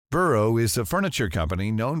Burrow is a furniture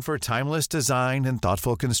company known for timeless design and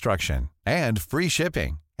thoughtful construction, and free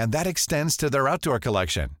shipping, and that extends to their outdoor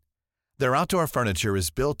collection. Their outdoor furniture is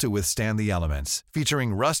built to withstand the elements,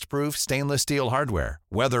 featuring rust-proof stainless steel hardware,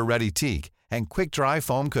 weather-ready teak, and quick-dry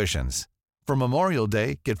foam cushions. For Memorial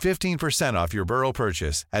Day, get 15% off your Burrow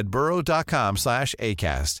purchase at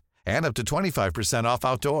burrow.com/ACAST and up to 25% off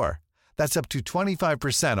outdoor. That's up to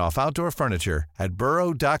 25% off outdoor furniture at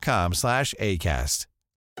burrow.com/ACAST.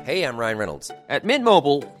 Hey, I'm Ryan Reynolds. At Mint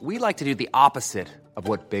Mobile, we like to do the opposite of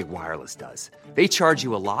what Big Wireless does. They charge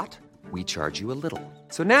you a lot, we charge you a little.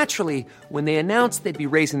 So naturally, when they announced they'd be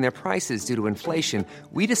raising their prices due to inflation,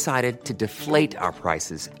 we decided to deflate our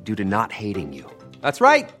prices due to not hating you. That's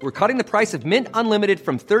right. We're cutting the price of Mint Unlimited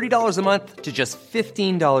from $30 a month to just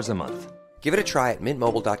 $15 a month. Give it a try at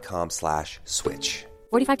mintmobile.com/switch.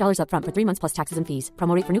 $45 up front for 3 months plus taxes and fees.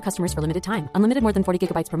 Promo rate for new customers for limited time. Unlimited more than 40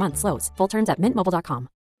 gigabytes per month. Slows full terms at mintmobile.com.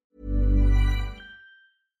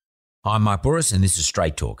 I'm Mike Boris, and this is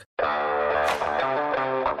Straight Talk.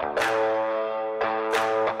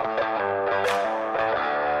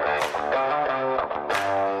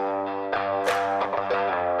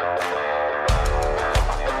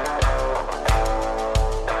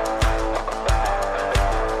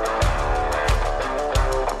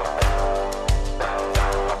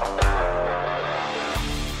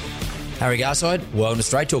 Harry Garside, welcome to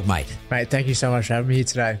Straight Talk, mate. Mate, thank you so much for having me here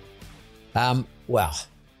today.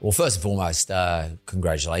 Well, first and foremost,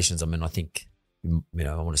 congratulations. I mean, I think, I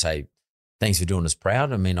want to say thanks for doing us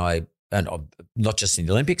proud. I mean, not just in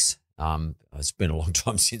the Olympics. It's been a long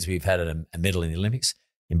time since we've had a medal in the Olympics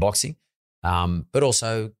in boxing, but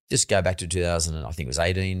also just go back to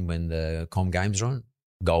 2018 when the Com Games were on,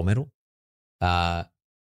 gold medal.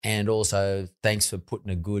 And also thanks for putting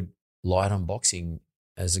a good light on boxing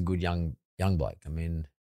as a good young bloke. I mean,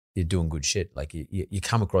 you're doing good shit. Like you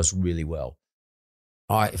come across really well.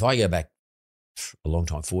 If I go back a long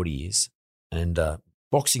time, 40 years, and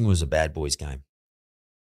boxing was a bad boys game.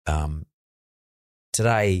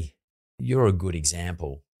 Today, you're a good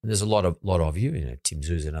example. And there's a lot of you. Tim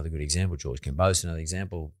Zoo's another good example. George Kimbo's another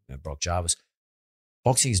example. Brock Jarvis.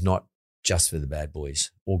 Boxing is not just for the bad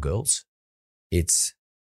boys or girls. It's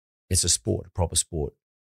a sport, a proper sport.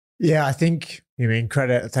 Yeah, I think,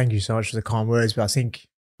 credit, thank you so much for the kind words, but I think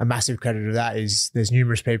a massive credit to that is there's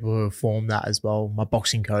numerous people who have formed that as well. My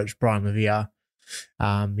boxing coach, Brian Levere,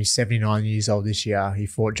 he's 79 years old this year. He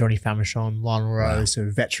fought Johnny Famechon, Lionel Rose, a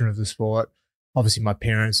veteran of the sport. Obviously, my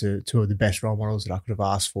parents are two of the best role models that I could have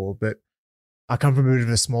asked for, but I come from a bit of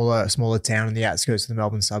a smaller town in the outskirts of the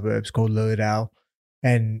Melbourne suburbs called Lilydale.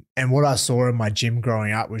 And what I saw in my gym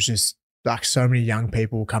growing up was just like so many young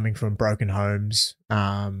people coming from broken homes.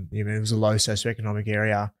 It was a low socioeconomic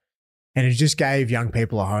area, and it just gave young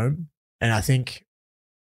people a home. And I think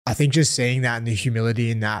just seeing that and the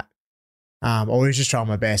humility in that, always just try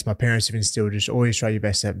my best. My parents have instilled just always try your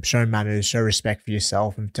best to show manners, show respect for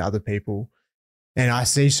yourself and to other people. And I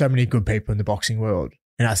see so many good people in the boxing world,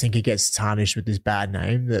 and I think it gets tarnished with this bad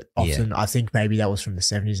name that often I think maybe that was from the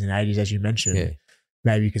 70s and 80s, as you mentioned. Yeah.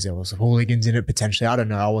 Maybe because there was hooligans in it potentially. I don't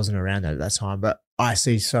know. I wasn't around at that time, but I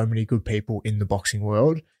see so many good people in the boxing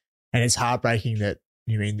world, and it's heartbreaking that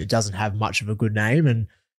it doesn't have much of a good name. And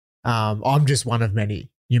I'm just one of many.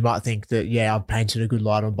 You might think that I've painted a good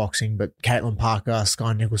light on boxing, but Caitlin Parker,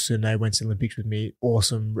 Sky Nicholson, they went to the Olympics with me.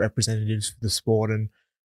 Awesome representatives for the sport, and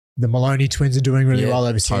the Maloney twins are doing really well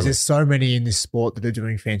overseas. Totally. There's so many in this sport that are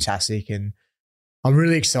doing fantastic, and I'm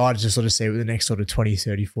really excited to sort of see what the next sort of 20,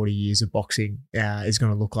 30, 40 years of boxing is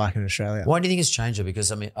going to look like in Australia. Why do you think it's changed?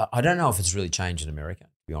 Because, I don't know if it's really changed in America, to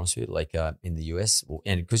be honest with you, like in the US.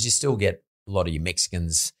 And because you still get a lot of your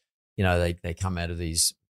Mexicans, they come out of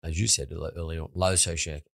these, as you said earlier, low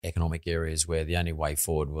socioeconomic areas where the only way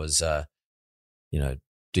forward was, do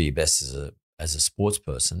your best as a sports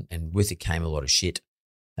person. And with it came a lot of shit,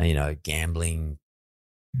 gambling,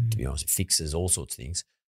 to be honest, fixes, all sorts of things.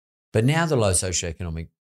 But now the low socioeconomic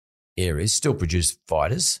areas still produce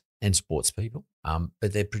fighters and sports people,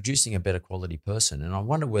 but they're producing a better quality person. And I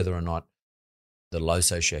wonder whether or not the low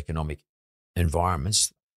socioeconomic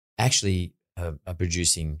environments actually are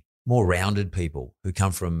producing more rounded people who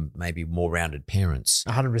come from maybe more rounded parents.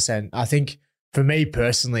 100%. I think for me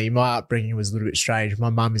personally, my upbringing was a little bit strange. My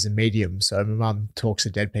mum is a medium, so my mum talks to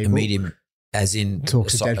dead people. A medium as in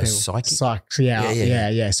talks to dead people. Psychic?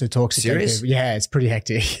 Yeah. So talks to dead people. Yeah, it's pretty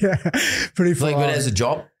hectic. Pretty full. Like, but as a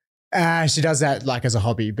job? She does that like as a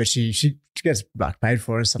hobby, but she gets like paid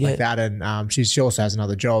for it and stuff like that. And she also has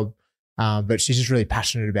another job, but she's just really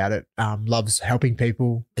passionate about it. Loves helping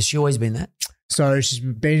people. Has she always been that? So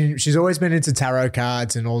she's always been into tarot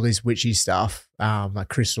cards and all this witchy stuff, like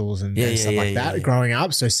crystals and stuff like that growing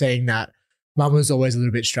up. So seeing that, mum was always a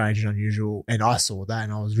little bit strange and unusual. And I saw that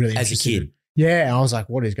and I was really As a interested. kid? Yeah. And I was like,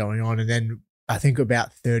 what is going on? And then I think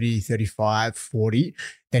about 30, 35, 40,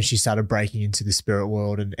 then she started breaking into the spirit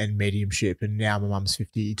world and mediumship. And now my mum's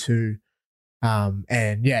 52.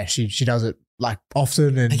 And yeah, she does it like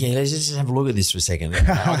often. And okay, let's just have a look at this for a second.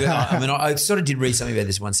 I sort of did read something about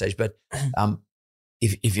this at one stage, but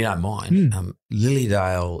if you don't mind,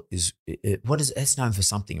 Lilydale is what is it? It's known for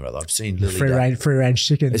something or other. I've seen Lilydale. Free range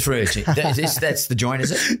chicken. It's free range chicken. That's the joint,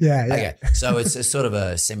 is it? Yeah. Okay, so it's a sort of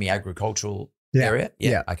a semi-agricultural area.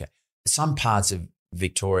 Yeah. Okay. Some parts of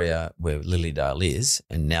Victoria where Lilydale is,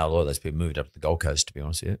 and now a lot of those people moved up to the Gold Coast, to be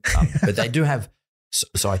honest with you, but they do have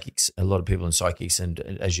psychics, a lot of people in psychics and,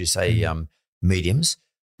 as you say, mediums.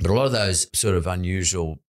 But a lot of those sort of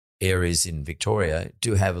unusual areas in Victoria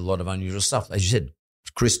do have a lot of unusual stuff. As you said,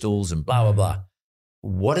 crystals and blah, blah, blah.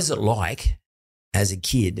 What is it like as a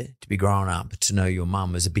kid to be growing up to know your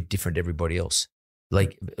mum is a bit different to everybody else?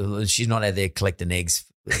 Like she's not out there collecting eggs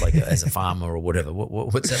like as a farmer or whatever.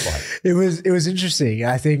 What's that like? It was interesting.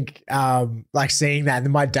 I think like seeing that. And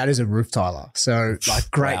then my dad is a roof tiler. So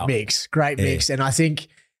like great mix. And I think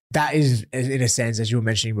that is, in a sense, as you were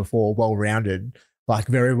mentioning before, well-rounded, like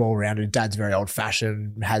very well-rounded. Dad's very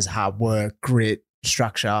old-fashioned, has hard work, grit,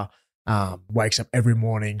 structure, wakes up every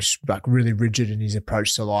morning, like really rigid in his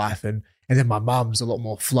approach to life. And then my mum's a lot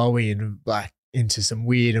more flowy and like into some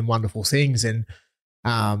weird and wonderful things. And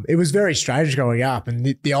it was very strange growing up.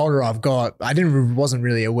 And the older I've got, wasn't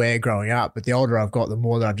really aware growing up, but the older I've got, the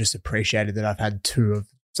more that I've just appreciated that I've had two of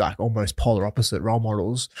like almost polar opposite role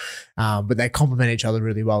models. But they complement each other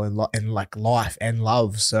really well in like life and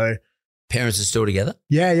love. So parents are still together?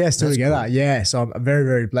 Yeah, still That's together. cool. Yeah. So I'm very,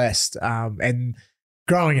 very blessed. And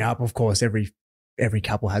growing up, of course, every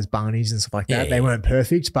couple has Barneys and stuff like that. Yeah. They weren't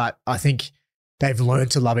perfect, but I think they've learned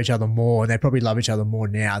to love each other more, and they probably love each other more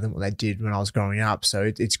now than what they did when I was growing up.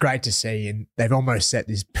 So it's great to see, and they've almost set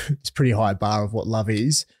this pretty high bar of what love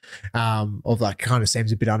is, of like kind of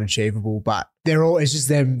seems a bit unachievable, but it's just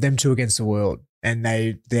them two against the world, and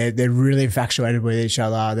they're really infatuated with each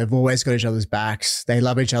other. They've always got each other's backs. They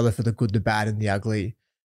love each other for the good, the bad, and the ugly.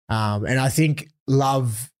 And I think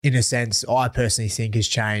love, in a sense, I personally think has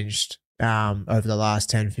changed over the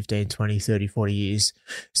last 10, 15, 20, 30, 40 years.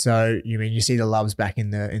 So, you see the loves back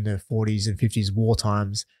in the 40s and 50s war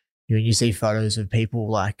times. You see photos of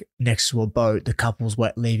people like next to a boat, the couples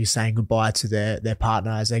leaving, saying goodbye to their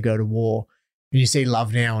partner as they go to war. And you see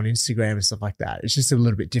love now on Instagram and stuff like that. It's just a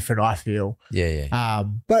little bit different, I feel. Yeah.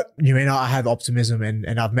 But I have optimism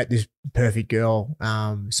and I've met this perfect girl.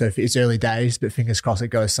 So it's early days, but fingers crossed it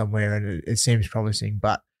goes somewhere, and it seems promising.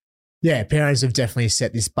 But yeah, parents have definitely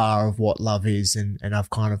set this bar of what love is, and I've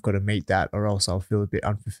kind of got to meet that, or else I'll feel a bit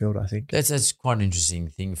unfulfilled, I think. That's quite an interesting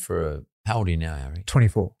thing for how old are you now, Harry?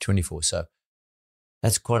 24. 24. So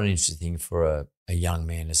that's quite an interesting thing for a young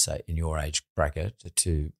man to say in your age bracket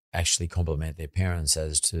to actually compliment their parents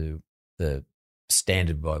as to the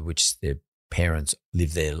standard by which their parents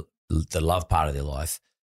live the love part of their life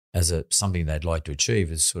as something they'd like to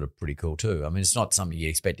achieve is sort of pretty cool too. I mean, it's not something you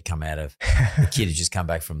expect to come out of a kid who's just come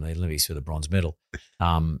back from the Olympics with a bronze medal.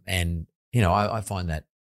 And, I find that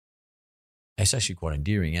it's actually quite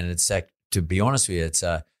endearing. And it's, to be honest with you, it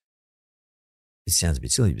sounds a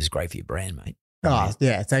bit silly, but it's great for your brand, mate. Oh,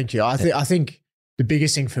 yeah, thank you. I think the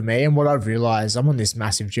biggest thing for me, and what I've realized, I'm on this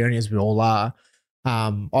massive journey, as we all are.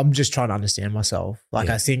 I'm just trying to understand myself. Like,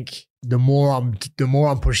 I think the more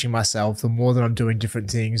I'm pushing myself, the more that I'm doing different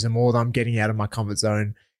things, the more that I'm getting out of my comfort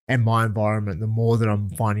zone and my environment, the more that I'm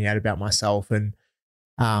finding out about myself. And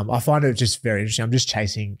I find it just very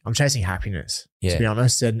interesting. I'm chasing happiness, to be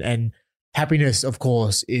honest. And happiness, of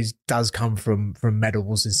course, does come from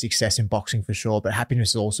medals and success in boxing for sure. But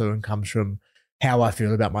happiness also comes from how I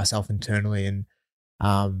feel about myself internally. And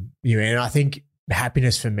and I think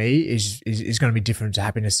happiness for me is going to be different to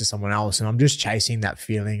happiness to someone else. And I'm just chasing that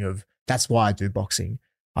feeling of, that's why I do boxing.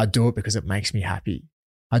 I do it because it makes me happy.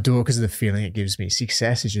 I do it because of the feeling it gives me.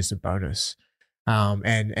 Success is just a bonus.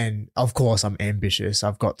 And of course I'm ambitious. I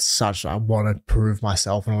want to prove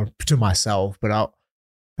myself to myself, but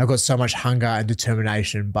I've got so much hunger and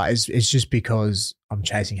determination, but it's just because I'm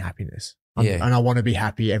chasing happiness. And I want to be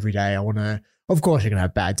happy every day. Of course you're going to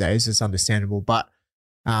have bad days. It's understandable, but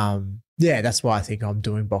that's why I think I'm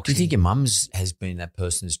doing boxing. Do you think your mum's has been that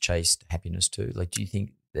person who's chased happiness too? Like, do you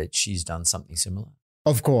think that she's done something similar?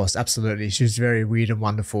 Of course, absolutely. She was very weird and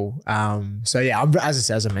wonderful. So yeah, as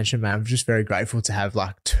I mentioned, man, I'm just very grateful to have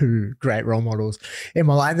like two great role models in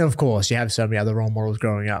my life. And of course, you have so many other role models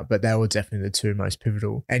growing up, but they were definitely the two most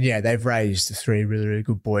pivotal. And yeah, they've raised three really, really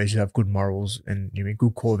good boys who have good morals and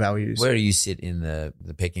good core values. Where do you sit in the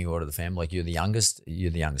pecking order of the family? Like you're the youngest, aren't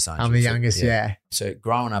you? I'm the youngest, yeah. So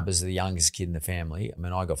growing up as the youngest kid in the family, I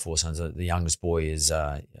mean, I got four sons. The youngest boy is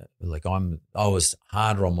I was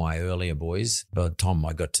harder on my earlier boys. By the time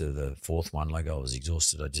I got to the fourth one, like I was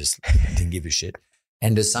exhausted. I just didn't give a shit.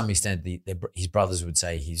 And to some extent, his brothers would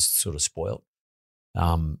say he's sort of spoiled.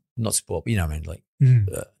 Not spoiled, but you know what I mean? Like,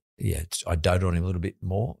 I dote on him a little bit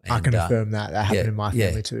more. And, I can affirm that. That happened in my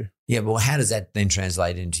family too. Yeah, well, how does that then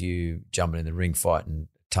translate into you jumping in the ring, fighting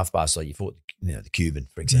tough bastard like you fought, the Cuban,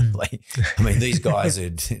 for example? I mean, these guys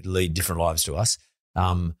lead different lives to us.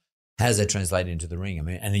 How does that translate into the ring? I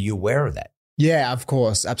mean, and are you aware of that? Yeah, of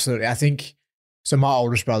course, absolutely. I think so. My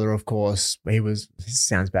oldest brother, of course, it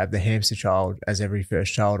sounds bad, the hamster child, as every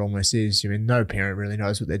first child almost is. I mean, no parent really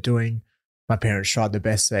knows what they're doing. My parents tried the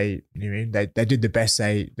best they did the best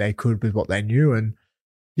they could with what they knew, and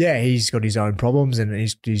yeah, he's got his own problems and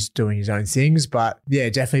he's doing his own things. But yeah,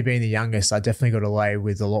 definitely being the youngest, I definitely got away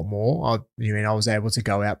with a lot more. I was able to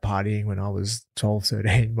go out partying when I was 12,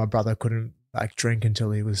 13. My brother couldn't drink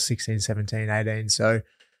until he was 16, 17, 18. So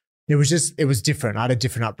it was different. I had a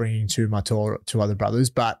different upbringing to my two other brothers.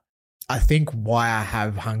 But I think why I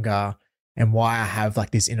have hunger and why I have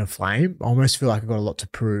this inner flame, I almost feel like I've got a lot to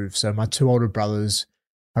prove. So my two older brothers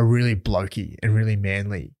are really blokey and really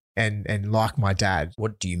manly and like my dad.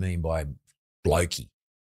 What do you mean by blokey?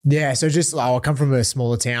 Yeah, so just I come from a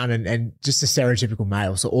smaller town and just a stereotypical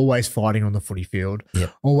male. So always fighting on the footy field,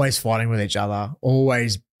 always fighting with each other,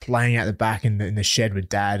 always playing out the back in the shed with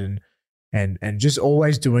dad and just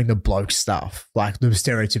always doing the bloke stuff, like the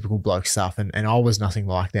stereotypical bloke stuff. And I was nothing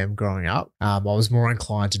like them growing up. I was more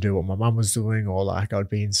inclined to do what my mum was doing, or I'd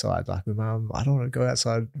be inside with mum. I don't want to go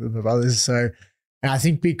outside with my brothers. So, and I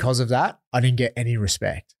think because of that, I didn't get any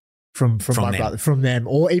respect from my brother, from them,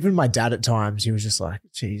 or even my dad at times. He was just like,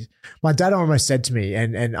 geez. My dad almost said to me,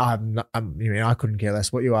 and I couldn't care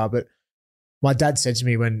less what you are, but my dad said to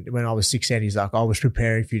me when I was 16, he's like, I was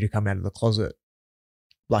preparing for you to come out of the closet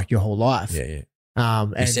your whole life. Yeah.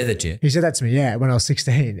 And he said that to you? He said that to me, yeah, when I was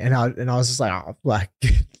 16. And I was just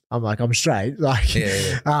I'm straight.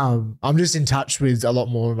 I'm just in touch with a lot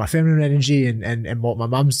more of my feminine energy and what my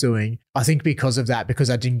mum's doing. I think because of that, because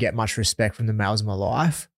I didn't get much respect from the males in my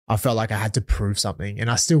life, I felt like I had to prove something.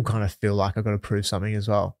 And I still kind of feel like I've got to prove something as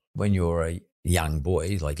well. When you were a young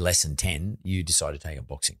boy, less than 10, you decided to take up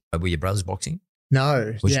boxing. Were your brothers boxing?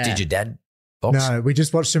 No. Did your dad box? No, we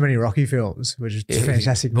just watched so many Rocky films, which is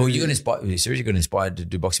fantastic. Well, you got inspired to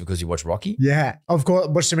do boxing because you watched Rocky? Yeah, of course.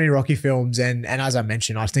 Watched so many Rocky films. And as I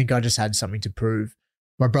mentioned, I think I just had something to prove.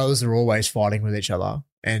 My brothers are always fighting with each other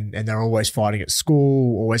and they're always fighting at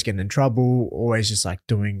school, always getting in trouble, always just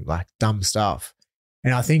doing dumb stuff.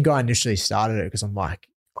 And I think I initially started it because I'm like,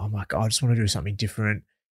 oh my God, I just want to do something different.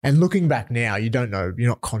 And looking back now, you don't know, you're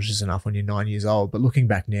not conscious enough when you're 9 years old, but looking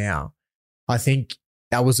back now, I think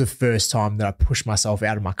that was the first time that I pushed myself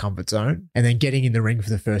out of my comfort zone. And then getting in the ring for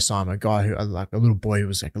the first time, a guy who, a little boy who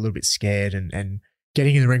was a little bit scared and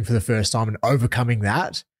getting in the ring for the first time and overcoming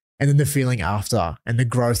that. And then the feeling after and the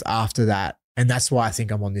growth after that. And that's why I think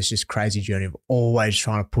I'm on this just crazy journey of always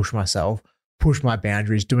trying to push myself, push my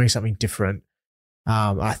boundaries, doing something different.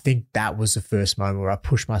 I think that was the first moment where I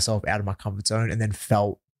pushed myself out of my comfort zone and then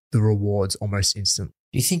felt the rewards almost instant.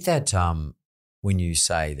 Do you think that when you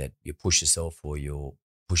say that you push yourself or you're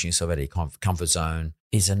pushing yourself out of your comfort zone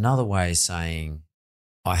is another way of saying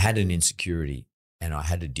I had an insecurity and I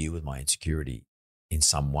had to deal with my insecurity in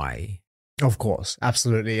some way? Of course,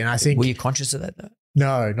 absolutely. And I think… Were you conscious of that though?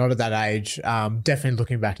 No, not at that age. Definitely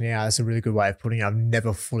looking back now, that's a really good way of putting it. I've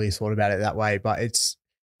never fully thought about it that way, but it's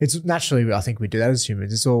naturally, I think we do that as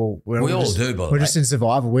humans. It's all… We all do, by the way. We're just in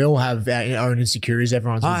survival. We all have our own insecurities.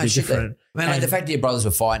 Everyone's a bit different. The fact that your brothers were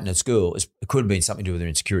fighting at school, it could have been something to do with their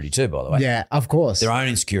insecurity too, by the way. Yeah, of course. Their own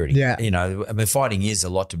insecurity. Yeah. Fighting is a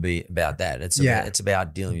lot to be about that. It's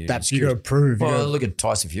about dealing with your insecurity. You got to prove. Well, look at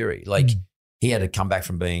Tyson Fury. He had to come back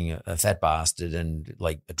from being a fat bastard and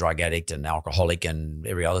a drug addict and alcoholic and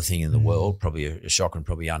every other thing in the world, probably a shock and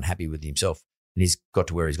probably unhappy with himself. And he's got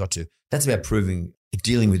to where he's got to. That's about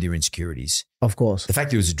dealing with your insecurities. Of course. The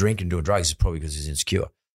fact that he was a drink and doing drugs is probably because he's insecure.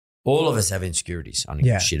 All of us have insecurities. I don't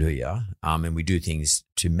give a shit who you are. And we do things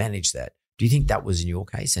to manage that. Do you think that was in your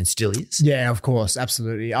case and still is? Yeah, of course.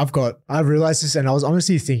 Absolutely. I've realized this, and I was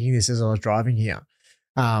honestly thinking this as I was driving here.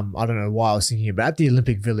 I don't know why I was thinking about at the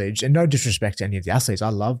Olympic Village, and no disrespect to any of the athletes. I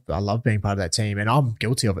love being part of that team, and I'm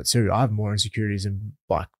guilty of it too. I have more insecurities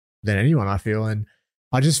than anyone, I feel. And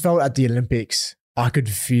I just felt at the Olympics, I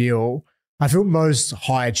feel most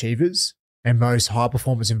high achievers and most high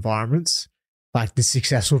performance environments, like the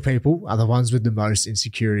successful people, are the ones with the most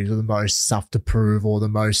insecurities or the most stuff to prove, or the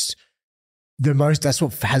most, that's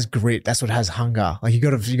what has grit. That's what has hunger. Like you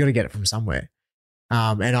got to get it from somewhere.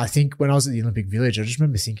 And I think when I was at the Olympic Village, I just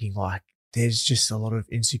remember thinking like, there's just a lot of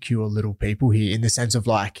insecure little people here, in the sense of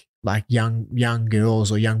like young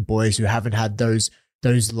girls or young boys who haven't had those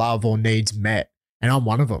love or needs met. And I'm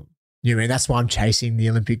one of them. You know what I mean? That's why I'm chasing the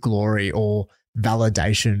Olympic glory or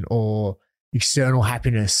validation or external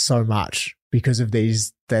happiness so much, because of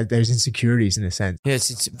those insecurities in a sense. Yeah,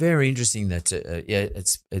 it's very interesting that,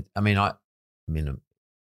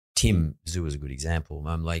 Tim Zhu is a good example.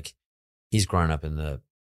 Like, he's grown up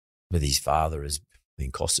with his father as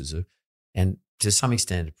being Costa Zhu, and to some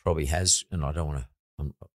extent it probably has. And I don't want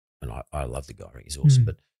to. I love the guy. He's awesome,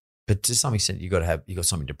 but to some extent you got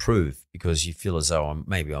something to prove, because you feel as though I'm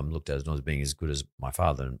looked at as not as being as good as my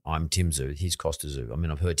father, and I'm Tim Zhu. He's Costa Zhu. I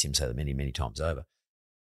mean, I've heard Tim say that many, many times over,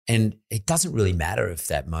 and it doesn't really matter if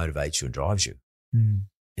that motivates you and drives you.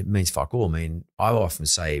 It means fuck all. I mean, I often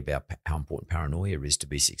say about how important paranoia is to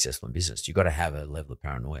be successful in business. You've got to have a level of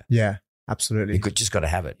paranoia. Yeah. Absolutely. You just got to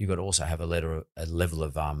have it. You've got to also have a level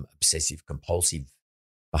of obsessive compulsive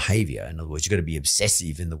behavior. In other words, you've got to be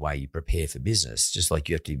obsessive in the way you prepare for business, just like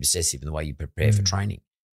you have to be obsessive in the way you prepare for training.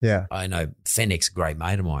 Yeah. I know Fennec's a great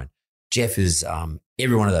mate of mine. Jeff is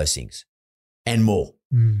every one of those things and more,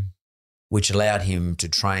 which allowed him to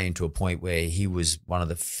train to a point where he was one of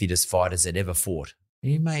the fittest fighters that ever fought.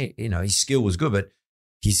 His skill was good, but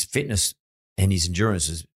his fitness and his endurance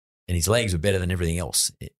was, and his legs were better than everything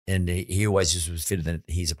else. And he always just was fitter than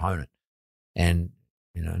his opponent. And,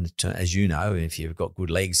 as you know, if you've got good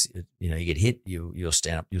legs, you get hit, you'll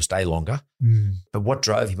stand up, you'll stay longer. But what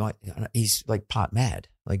drove him, he's like part mad.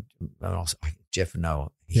 Like Jeff and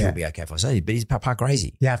Noah, he'll be okay if I say it, but he's part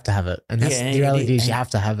crazy. You have to have it. And that's the reality is you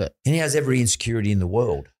have to have it. And he has every insecurity in the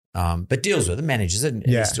world, but deals with it, manages it, and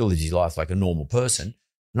he still lives his life like a normal person.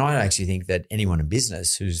 And I actually think that anyone in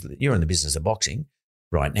business you're in the business of boxing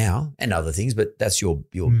right now and other things, but that's your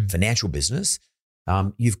financial business.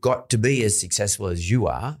 You've got to be as successful as you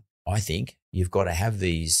are. I think you've got to have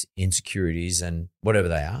these insecurities and whatever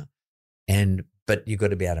they are, but you've got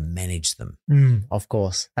to be able to manage them. Of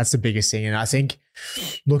course, that's the biggest thing. And I think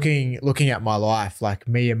looking at my life, like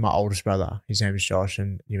me and my oldest brother, his name is Josh,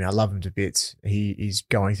 and I love him to bits. He's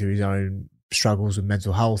going through his own struggles with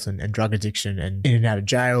mental health and drug addiction and in and out of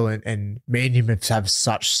jail, and me and him have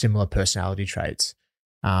such similar personality traits.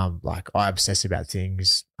 Like I obsess about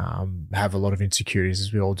things, have a lot of insecurities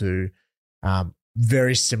as we all do,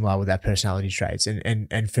 very similar with our personality traits.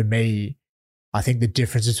 And for me, I think the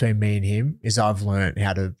difference between me and him is I've learned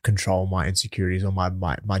how to control my insecurities or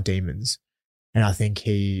my demons. And I think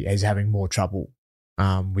he is having more trouble,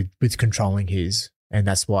 with controlling his, and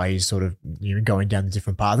that's why he's sort of going down the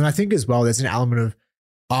different path. And I think as well, there's an element of,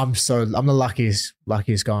 I'm the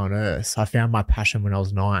luckiest guy on earth. I found my passion when I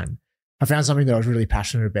was 9. I found something that I was really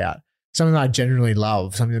passionate about, something that I genuinely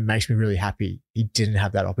love, something that makes me really happy. He didn't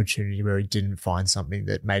have that opportunity where he didn't find something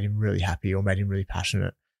that made him really happy or made him really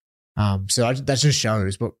passionate. So that just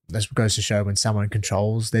shows, but that goes to show when someone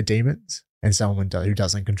controls their demons and someone who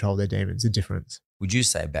doesn't control their demons, the difference. Would you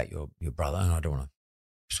say about your brother, and I don't want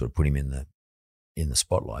to sort of put him in the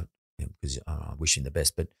spotlight because I wish him the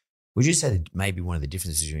best, but would you say that maybe one of the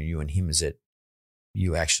differences between you and him is that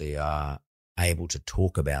you actually are able to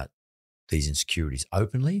talk about these insecurities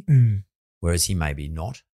openly, whereas he maybe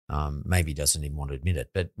not. Maybe he doesn't even want to admit it,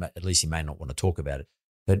 but at least he may not want to talk about it.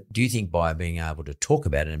 But do you think by being able to talk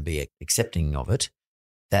about it and be accepting of it,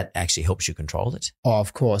 that actually helps you control it? Oh,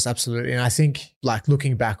 of course, absolutely. And I think, like,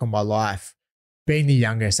 looking back on my life, being the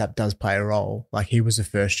youngest, that does play a role. Like, he was the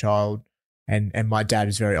first child, and my dad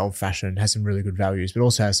is very old-fashioned, has some really good values, but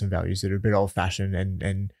also has some values that are a bit old-fashioned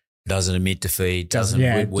and doesn't admit defeat, doesn't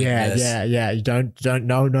witness. Yeah. You don't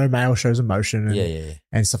know, no male shows emotion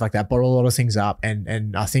and stuff like that. Bottle a lot of things up.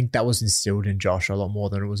 And I think that was instilled in Josh a lot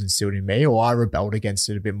more than it was instilled in me, or I rebelled against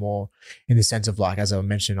it a bit more in the sense of, like, as I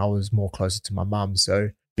mentioned, I was more closer to my mum.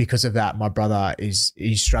 So because of that, my brother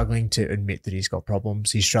he's struggling to admit that he's got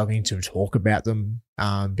problems. He's struggling to talk about them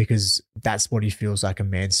because that's what he feels like a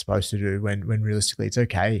man's supposed to do when realistically it's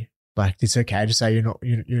okay. Like, it's okay to say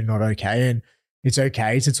you're not okay, and it's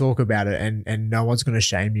okay to talk about it, and no one's going to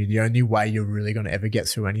shame you. The only way you're really going to ever get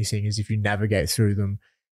through anything is if you navigate through them.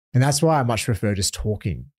 And that's why I much prefer just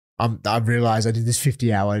talking. I realized I did this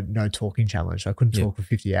 50-hour no talking challenge. I couldn't talk for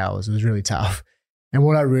 50 hours. It was really tough. And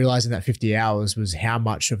what I realized in that 50 hours was how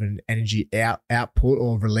much of an energy output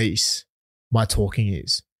or release my talking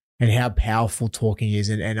is, and how powerful talking is,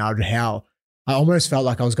 and how I almost felt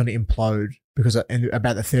like I was going to implode because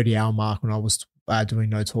about the 30-hour mark when I was doing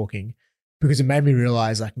no talking, because it made me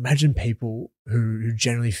realize, like, imagine people who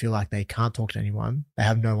generally feel like they can't talk to anyone, they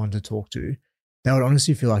have no one to talk to. They would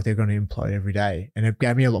honestly feel like they're going to implode every day. And it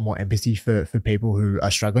gave me a lot more empathy for people who are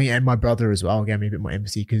struggling. And my brother as well gave me a bit more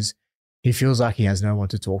empathy because he feels like he has no one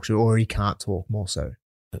to talk to, or he can't talk, more so.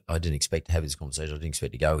 I didn't expect to have this conversation. I didn't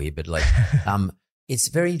expect to go here, but like, it's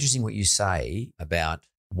very interesting what you say about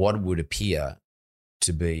what would appear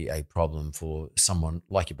to be a problem for someone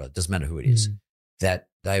like your brother. Doesn't matter who it is, that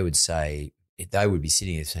they would say, they would be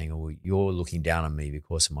sitting there saying, "Oh, you're looking down on me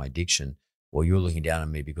because of my addiction, or you're looking down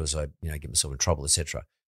on me because I, get myself in trouble, etc."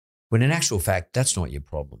 When in actual fact, that's not your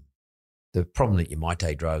problem. The problem that you might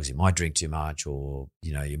take drugs, you might drink too much, or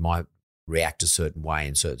you might react a certain way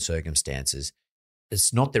in certain circumstances.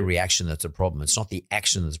 It's not the reaction that's a problem. It's not the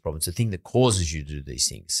action that's a problem. It's the thing that causes you to do these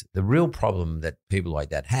things. The real problem that people like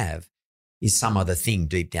that have is some other thing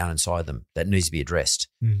deep down inside them that needs to be addressed.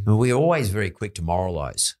 And we're always very quick to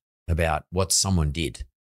moralize about what someone did.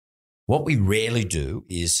 What we rarely do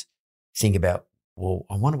is think about, well,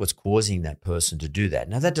 I wonder what's causing that person to do that.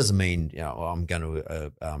 Now, that doesn't mean I'm going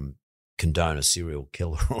to condone a serial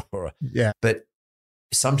killer but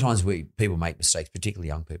sometimes people make mistakes, particularly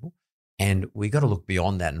young people, and we got to look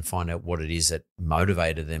beyond that and find out what it is that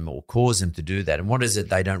motivated them or caused them to do that, and what is it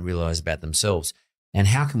they don't realize about themselves, and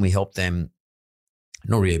how can we help them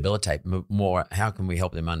not rehabilitate more? How can we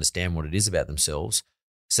help them understand what it is about themselves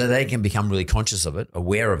so they can become really conscious of it,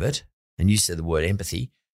 aware of it? And you said the word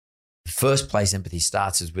empathy. The first place empathy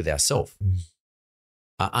starts is with ourselves.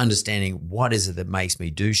 Understanding what is it that makes me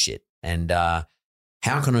do shit, and how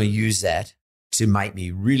can I use that to make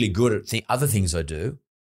me really good at other things I do,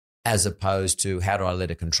 as opposed to how do I let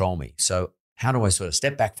it control me? So how do I sort of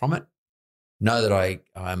step back from it, know that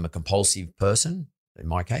I'm a compulsive person, in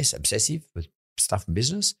my case, obsessive with stuff in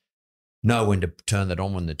business, know when to turn that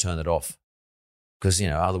on, when to turn it off, because,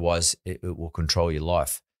 otherwise it will control your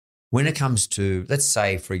life. When it comes to, let's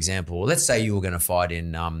say, for example, let's say you were going to fight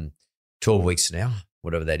in 12 weeks now,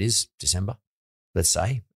 whatever that is, December, let's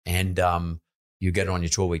say, and you get on your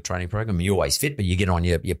 12-week training program, and you're always fit, but you get on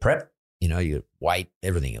your prep, your weight,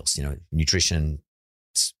 everything else, nutrition,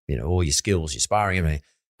 all your skills, your sparring, everything.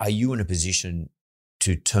 Are you in a position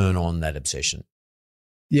to turn on that obsession?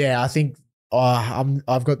 Yeah, I think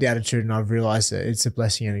I've got the attitude, and I've realized that it's a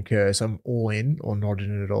blessing and a curse. I'm all in or not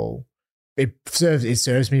in it at all. It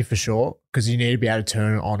serves me for sure, because you need to be able to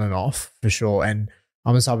turn it on and off for sure. And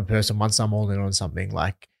I'm the type of person, once I'm all in on something,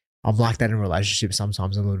 like I'm like that in relationships.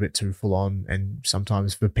 Sometimes I'm a little bit too full on, and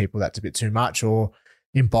sometimes for people that's a bit too much. Or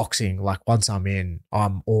in boxing, like once I'm in,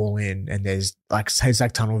 I'm all in, and there's it's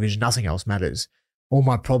like tunnel vision. Nothing else matters. All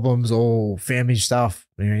my problems, all family stuff,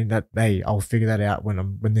 I'll figure that out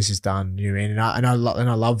when this is done. And I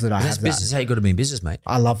love that I have that. Business. How you got to be in business, mate.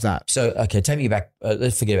 I love that. So okay, take me back.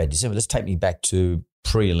 Let's forget about December. Let's take me back to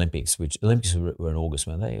pre-Olympics, which Olympics were in August,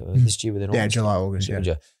 weren't they? This year within August. Yeah, July, August.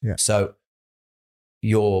 Yeah. So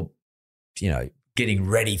you're, getting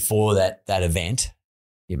ready for that event.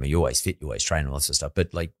 You're always fit, you always train, all that sort of stuff.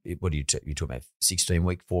 But what do you talking about?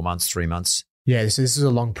 16-week, 4 months, 3 months? Yeah, so this is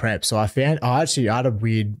a long prep. So I had a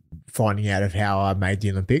weird finding out of how I made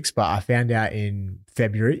the Olympics, but I found out in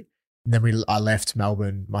February. And then I left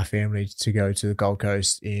Melbourne, my family, to go to the Gold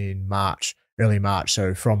Coast in March, early March.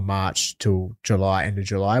 So from March till July, end of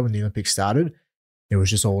July, when the Olympics started, it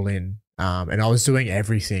was just all in. And I was doing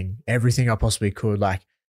everything I possibly could.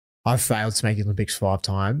 I failed to make the Olympics 5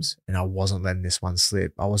 times, and I wasn't letting this one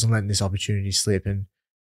slip. I wasn't letting this opportunity slip. And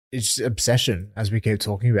it's obsession, as we keep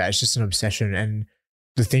talking about. It's just an obsession. And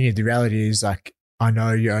the reality is, I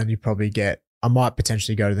know you only probably I might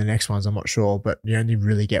potentially go to the next ones, I'm not sure, but you only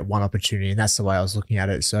really get one opportunity. And that's the way I was looking at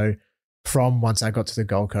it. So from once I got to the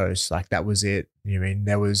Gold Coast, that was it.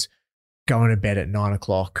 There was going to bed at 9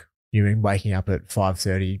 o'clock, waking up at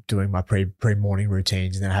 5:30, doing my pre-morning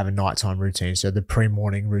routines, and then I have a nighttime routine. So the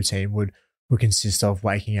pre-morning routine would consist of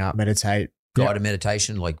waking up, meditate. Guided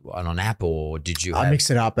meditation, on an app, or did you? I mix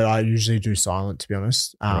it up, but I usually do silent, to be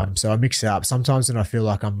honest. Right. So I mix it up. Sometimes when I feel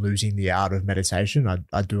like I'm losing the art of meditation,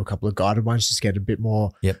 I do a couple of guided ones just to get a bit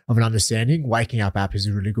more of an understanding. Waking up app is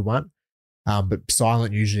a really good one, but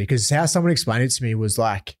silent usually, because how someone explained it to me was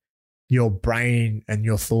your brain and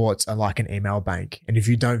your thoughts are like an email bank, and if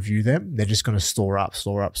you don't view them, they're just going to store up.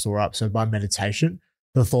 So by meditation,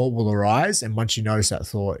 the thought will arise, and once you notice that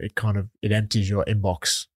thought, it empties your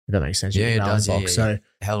inbox If that makes sense. Yeah, it Your does. balance box. So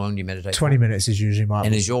how long do you meditate? 20 for? minutes is usually my.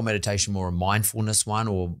 And is your meditation more a mindfulness one,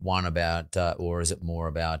 or one about, or is it more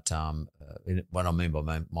about what I mean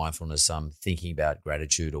by mindfulness? Thinking about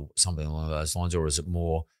gratitude or something along those lines, or is it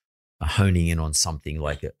more honing in on something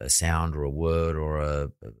like a sound or a word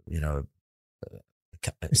or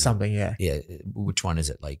something, yeah. Yeah. Which one is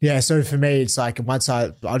it? Like, yeah. So for me, it's like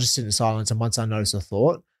I'll just sit in silence, and once I notice a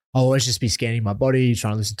thought, I'll always just be scanning my body,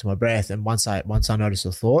 trying to listen to my breath. And once I notice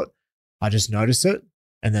a thought, I just notice it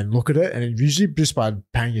and then look at it. And usually just by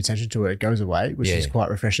paying attention to it, it goes away, which is quite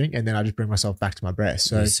refreshing. And then I just bring myself back to my breath.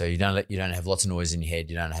 So you don't have lots of noise in your head.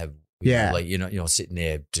 You don't have, you're not sitting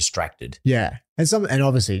there distracted. Yeah. And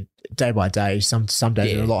obviously day by day, some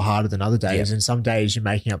days are a lot harder than other days. And some days you're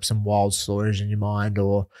making up some wild stories in your mind,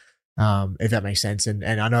 or if that makes sense. And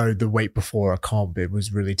I know the week before a comp, it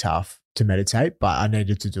was really tough to meditate, but I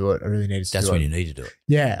needed to do it. I really needed to do it. That's when you need to do it.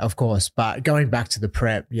 Yeah, of course. But going back to the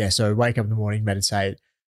prep, so wake up in the morning, meditate.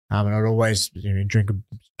 And I'd always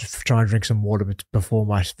try and drink some water before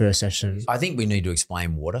my first session. I think we need to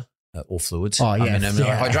explain water. Or fluids. Oh, yeah.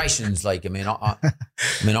 Hydration's like,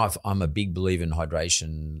 I'm a big believer in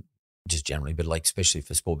hydration just generally, but like especially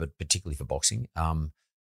for sport, but particularly for boxing.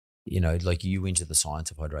 Like you into the science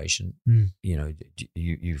of hydration.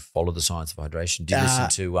 You follow the science of hydration. Do you listen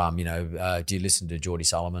to do you listen to Geordie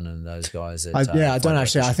Sullivan and those guys? I don't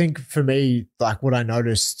actually. I think for me, like what I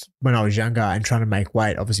noticed when I was younger and trying to make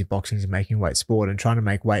weight, obviously boxing is a making weight sport, and trying to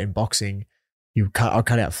make weight in boxing, I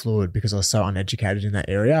cut out fluid because I was so uneducated in that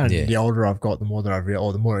area. And the older I've got, the more that I've realized,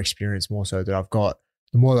 or the more experience more so that I've got,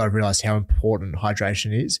 the more that I've realized how important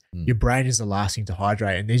hydration is. Your brain is the last thing to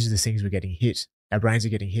hydrate. And these are the things we're getting hit. Our brains are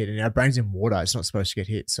getting hit, and our brain's in water. It's not supposed to get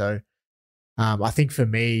hit. So I think for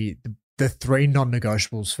me, the three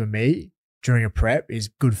non-negotiables for me during a prep is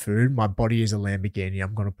good food. My body is a Lamborghini.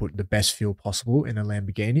 I'm going to put the best fuel possible in a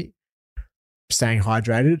Lamborghini. Staying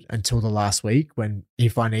hydrated until the last week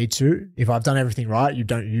if I need to. If I've done everything right, you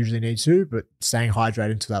don't usually need to, but staying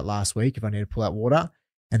hydrated until that last week if I need to pull out water.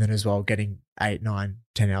 And then as well, getting 8, 9,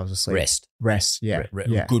 10 hours of sleep. Rest, yeah.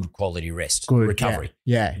 Good quality rest. Good recovery.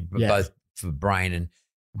 Yeah. Both for brain and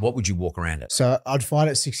what would you walk around at? So I'd fight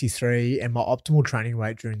at 63, and my optimal training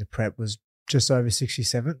weight during the prep was just over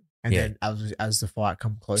 67. And then as the fight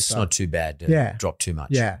come closer. It's not too bad to drop too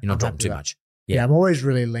much. Yeah. You're not dropping too much. Yeah, I'm always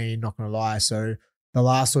really lean, not going to lie. So the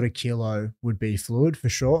last sort of kilo would be fluid for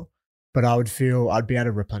sure, but I'd be able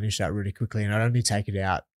to replenish that really quickly, and I'd only take it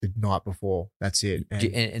out the night before. That's it.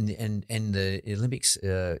 And the Olympics,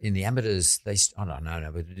 in the amateurs, I don't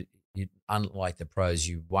know, but unlike the pros,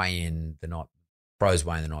 pros weigh in the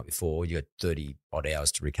night before. You got 30 odd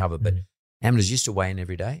hours to recover, but amateurs used to weigh in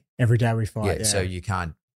every day. Every day we fight. Yeah. So you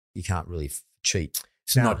can't really cheat.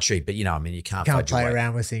 It's not cheap, but you can't play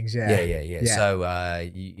around with things. Yeah. So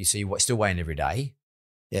you still weighing every day.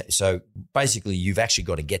 Yeah. So basically, you've actually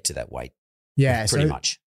got to get to that weight. Yeah, pretty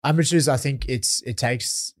much. Amateurs, I think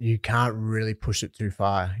you can't really push it too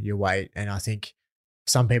far, your weight, and I think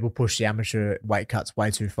some people push the amateur weight cuts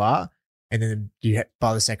way too far, and then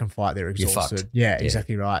by the second fight they're exhausted. Yeah,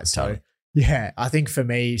 exactly right. Totally. So yeah, I think for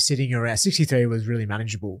me, sitting around 63 was really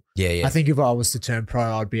manageable. Yeah. I think if I was to turn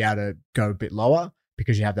pro, I'd be able to go a bit lower,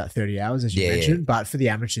 because you have that 30 hours, as you mentioned. Yeah. But for the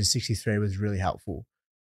amateurs, 63 was really helpful.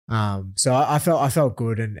 So I felt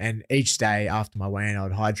good, and each day after my weigh-in, I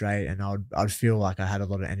would hydrate, and I'd feel like I had a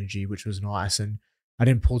lot of energy, which was nice. And I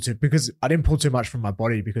didn't pull too much from my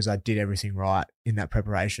body because I did everything right in that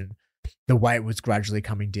preparation. The weight was gradually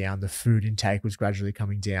coming down. The food intake was gradually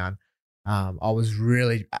coming down. I was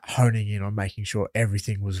really honing in on making sure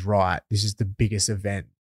everything was right. This is the biggest event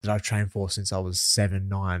that I've trained for since I was 7,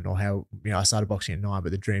 9, or I started boxing at 9,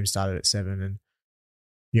 but the dream started at 7. And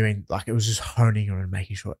it was just honing on and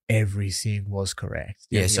making sure everything was correct.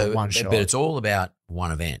 Yeah. So, but it's all about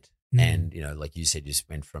one event. And, like you said, you just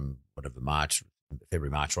went from February,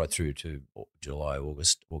 March, right through to July,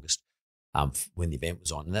 August, when the event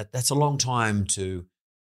was on. And that's a long time to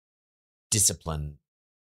discipline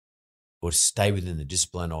or stay within the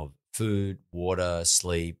discipline of food, water,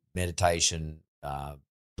 sleep, meditation,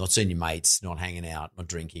 not seeing your mates, not hanging out, not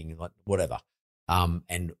drinking, like whatever.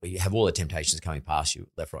 And you have all the temptations coming past you,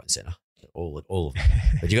 left, right, and center, all of them.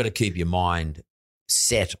 But you got to keep your mind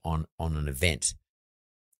set on an event.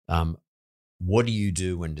 What do you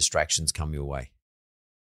do when distractions come your way?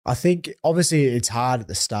 I think obviously it's hard at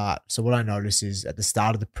the start. So what I notice is at the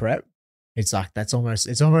start of the prep, it's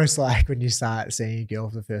almost like when you start seeing a girl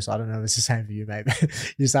for the first, I don't know if it's the same for you, mate, but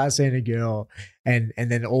you start seeing a girl and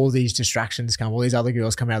then all these distractions come, all these other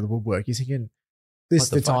girls come out of the woodwork. You're thinking, this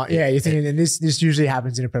the time. Yeah, you're thinking, and this usually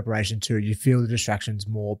happens in a preparation too. You feel the distractions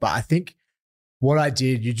more. But I think what I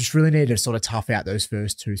did, you just really need to sort of tough out those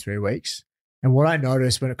first 2-3 weeks. And what I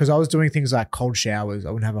noticed because I was doing things like cold showers,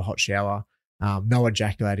 I wouldn't have a hot shower, no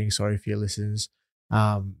ejaculating, sorry for your listeners.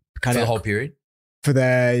 For the whole period?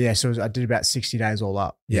 So I did about 60 days all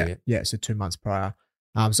up. Yeah. So 2 months prior.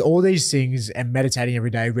 So all these things and meditating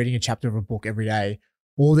every day, reading a chapter of a book every day,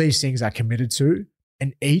 all these things I committed to.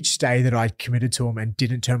 And each day that I committed to them and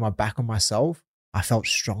didn't turn my back on myself, I felt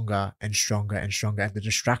stronger and stronger and stronger. And the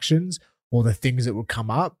distractions or the things that would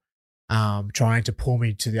come up, trying to pull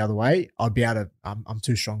me to the other way, I'd be able to, I'm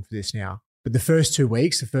too strong for this now. But the first 2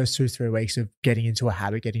 weeks, the first 2-3 weeks of getting into a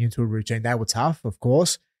habit, getting into a routine, they were tough, of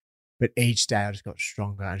course. But each day I just got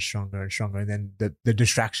stronger and stronger and stronger. And then the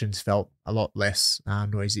distractions felt a lot less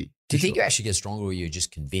noisy. Do you think you actually get stronger or you're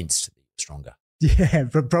just convinced that you're stronger? Yeah,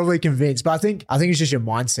 probably convinced. But I think it's just your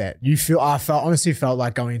mindset. I honestly felt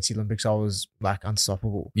like going into the Olympics, I was like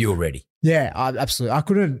unstoppable. You were ready. Yeah, absolutely. I've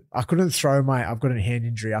got a hand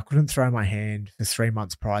injury. I couldn't throw my hand for 3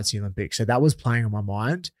 months prior to the Olympics. So that was playing on my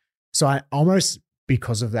mind. So I almost,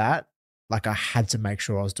 because of that, like I had to make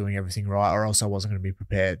sure I was doing everything right or else I wasn't going to be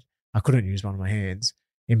prepared. I couldn't use one of my hands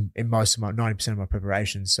in most of my 90% of my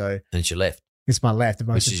preparation. So and it's your left. It's my left, the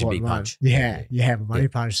most which important is your big one. punch. Yeah, my money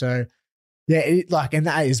punch. So yeah, and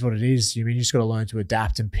that is what it is. You just got to learn to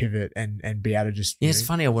adapt and pivot and be able to just. Yeah, it's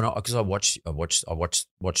funny because I watched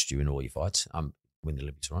you in all your fights. When the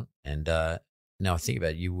Olympics were on, and now I think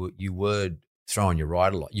about it, you were throwing your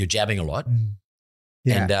right a lot. You're jabbing a lot, and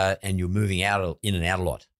you're moving in and out a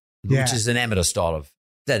lot, which is an amateur style of.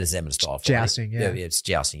 That is amateur style. Jousting, yeah. It's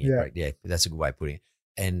jousting. Yeah. Correct. Yeah, that's a good way of putting it.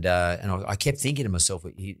 And I kept thinking to myself,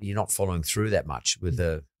 you're not following through that much with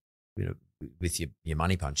with your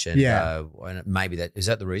money punch. And, and maybe is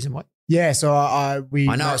that the reason why? Yeah. So I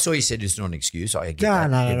saw you said it's not an excuse. I get no,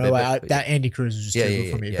 that. No. That Andy Cruz was just too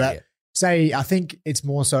good for me. But say, I think it's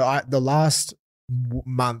more so the last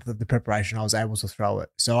month of the preparation, I was able to throw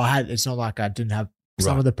it. So it's not like I didn't have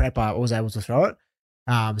some of the prep, I was able to throw it.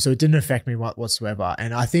 So it didn't affect me whatsoever.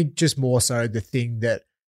 And I think just more so the thing that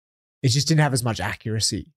it just didn't have as much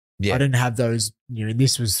accuracy. Yeah. I didn't have those,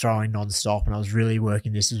 this was throwing nonstop and I was really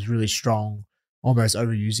working. This was really strong, almost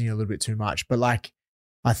overusing it a little bit too much. But I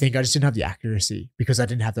think I just didn't have the accuracy because I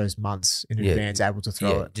didn't have those months in advance able to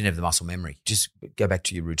throw it. Didn't have the muscle memory. Just go back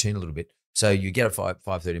to your routine a little bit. So you get up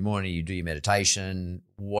 5:30 in the morning, you do your meditation.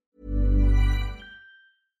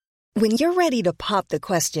 When you're ready to pop the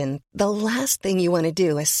question, the last thing you want to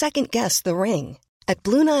do is second-guess the ring. At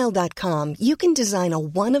BlueNile.com, you can design a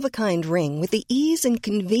one-of-a-kind ring with the ease and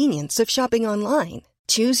convenience of shopping online.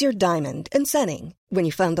 Choose your diamond and setting. When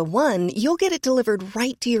you find the one, you'll get it delivered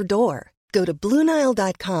right to your door. Go to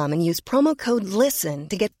BlueNile.com and use promo code LISTEN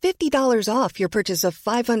to get $50 off your purchase of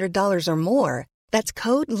 $500 or more. That's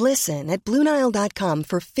code LISTEN at BlueNile.com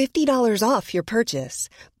for $50 off your purchase.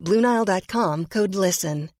 BlueNile.com, code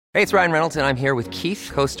LISTEN. Hey, it's Ryan Reynolds, and I'm here with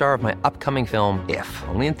Keith, co-star of my upcoming film, If,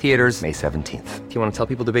 only in theaters May 17th. Do you want to tell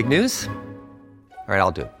people the big news? All right,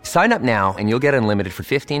 I'll do it. Sign up now and you'll get unlimited for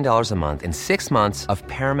 $15 a month and 6 months of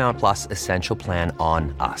Paramount Plus Essential Plan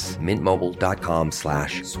on us.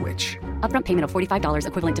 MintMobile.com/switch. Upfront payment of $45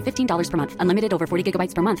 equivalent to $15 per month. Unlimited over 40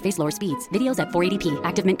 gigabytes per month. Face lower speeds. Videos at 480p.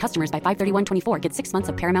 Active Mint customers by 531.24 get 6 months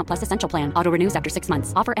of Paramount Plus Essential Plan. Auto renews after 6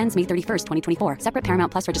 months. Offer ends May 31st, 2024. Separate Paramount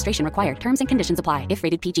Plus registration required. Terms and conditions apply if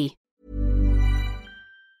rated PG.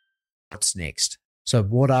 What's next? So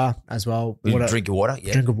water as well. Drink your water?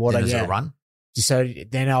 Yeah. Drink of water, then a run? So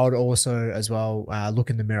then I would also as well look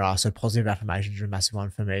in the mirror. So positive affirmations are a massive one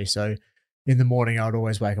for me. So in the morning, I would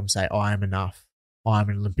always wake up and say, I am enough. I'm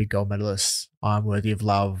an Olympic gold medalist. I'm worthy of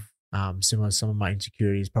love. Similar to some of my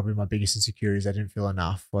insecurities, probably my biggest insecurities, I didn't feel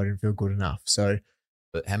enough. Or I didn't feel good enough. So,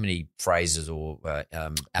 but how many phrases or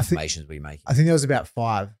affirmations were you making? I think there was about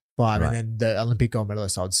five. Right. And then the Olympic gold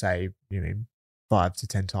medalist, I'd say, 5 to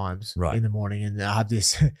 10 times in the morning. And I have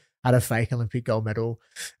this... I had a fake Olympic gold medal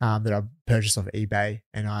that I purchased off eBay,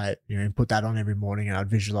 and I put that on every morning, and I'd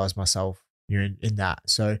visualize myself in that.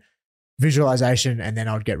 So visualization, and then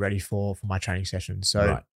I'd get ready for my training session.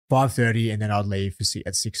 So 5:30, and then I'd leave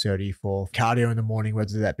at 6:30 for cardio in the morning,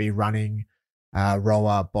 whether that be running,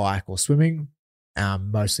 rower, bike, or swimming.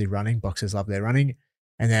 Mostly running. Boxers love their running,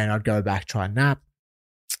 and then I'd go back, try and nap,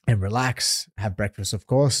 and relax, have breakfast, of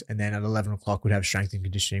course, and then at 11 o'clock we'd have strength and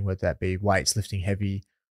conditioning, whether that be weights, lifting heavy,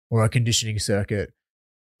 or a conditioning circuit.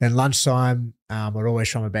 Then lunchtime, I'd always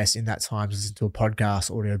try my best in that time to listen to a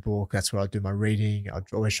podcast, audio book. That's where I'd do my reading.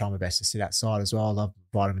 I'd always try my best to sit outside as well. I love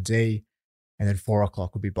vitamin D. And then 4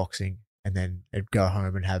 o'clock would be boxing. And then I'd go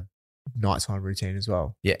home and have nighttime routine as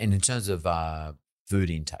well. Yeah. And in terms of food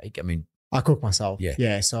intake, I mean, I cook myself. Yeah.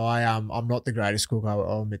 Yeah. So I'm not the greatest cook.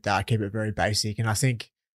 I'll admit that. I keep it very basic. And I think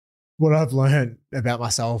what I've learned about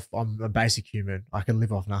myself, I'm a basic human. I can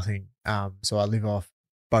live off nothing. So I live off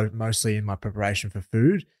both mostly in my preparation for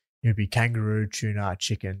food. It'd be kangaroo, tuna,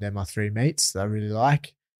 chicken. They're my 3 meats that I really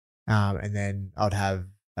like. And then I'd have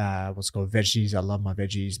what's called veggies. I love my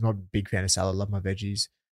veggies. I'm not a big fan of salad. I love my veggies.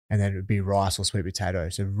 And then it would be rice or sweet potato.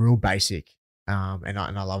 So real basic. And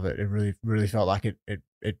I love it. It really felt like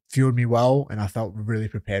it fueled me well, and I felt really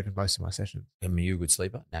prepared for most of my sessions. I mean, you're a good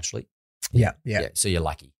sleeper naturally. Yeah. So you're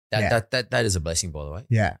lucky. That is a blessing, by the way.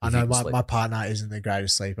 Yeah, I know my partner isn't the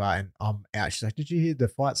greatest sleeper, and I'm out. She's like, "Did you hear the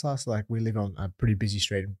fights last?" Like, we live on a pretty busy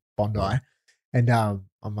street in Bondi, and I'm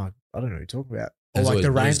like, "I don't know what you're talking about." Or like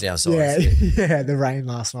the rain yeah, the rain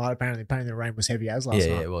last night. Apparently the rain was heavy as last night.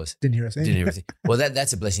 Yeah, it was. Didn't hear a thing. Didn't hear anything. Well,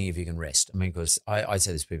 that's a blessing if you can rest. I mean, because I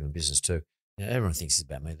say this to people in business too. You know, everyone thinks it's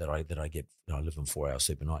about me that I live on 4 hours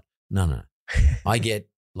sleep a night. No. I get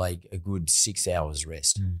like a good 6 hours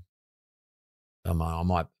rest. I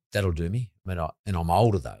might that'll do me. I mean, and I'm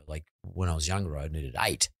older though. Like when I was younger, I needed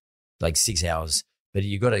 8, like 6 hours. But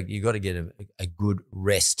you got to get a good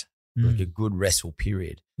rest, like a good restful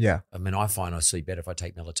period. Yeah. I mean, I find I sleep better if I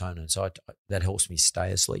take melatonin, so that helps me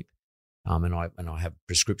stay asleep. And I have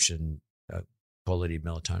prescription quality of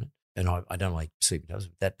melatonin, and I don't like sleep.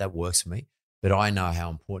 That works for me. But I know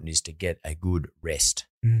how important it is to get a good rest.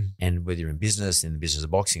 And whether you're in the business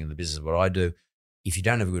of boxing, in the business of what I do, if you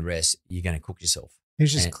don't have a good rest, you're going to cook yourself.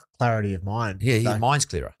 It's just clarity of mind. Yeah, your mind's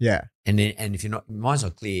clearer. Yeah. And if mind's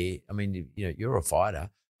not clear, I mean, you're a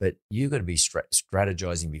fighter, but you've got to be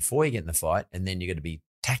strategizing before you get in the fight, and then you've got to be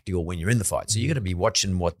tactical when you're in the fight. So you've got to be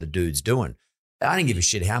watching what the dude's doing. I don't give a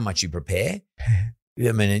shit how much you prepare.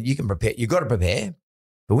 I mean, you can prepare. You got to prepare,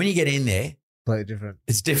 but when you get in there, completely different.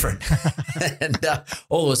 It's different. And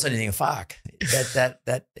all of a sudden you think, fuck,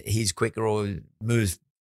 that he's quicker or moves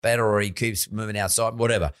better or he keeps moving outside,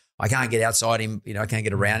 whatever. I can't get outside him. I can't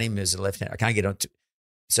get around him as a left hand. I can't get on.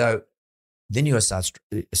 So then you got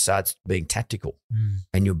to start being tactical,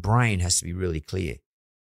 and your brain has to be really clear.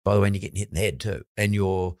 By the way, you're getting hit in the head too, and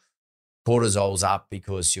your cortisol's up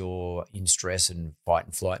because you're in stress and fight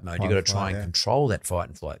and flight mode. You've got to try and control that fight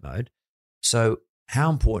and flight mode. So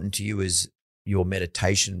how important to you is your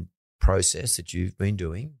meditation process that you've been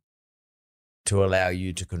doing to allow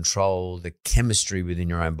you to control the chemistry within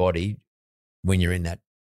your own body when you're in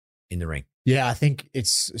the ring? Yeah, I think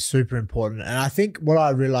it's super important. And I think what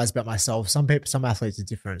I realized about myself, some athletes are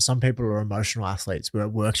different. Some people are emotional athletes where it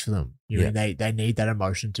works for them. They need that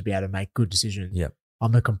emotion to be able to make good decisions. Yeah.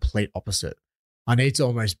 I'm the complete opposite. I need to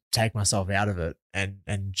almost take myself out of it and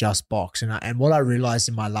just box. And what I realized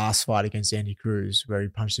in my last fight against Andy Cruz, where he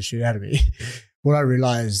punched the shit out of me, what I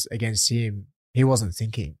realized against him, he wasn't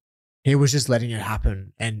thinking. He was just letting it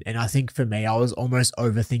happen. And I think for me, I was almost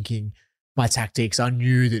overthinking my tactics. I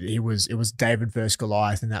knew that it was David versus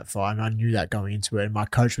Goliath in that fight, and I knew that going into it. And my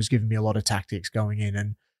coach was giving me a lot of tactics going in,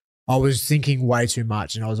 and I was thinking way too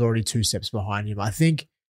much, and I was already 2 steps behind him. I think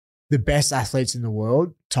the best athletes in the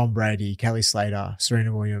world, Tom Brady, Kelly Slater,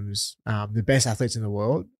 Serena Williams, the best athletes in the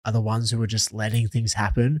world are the ones who are just letting things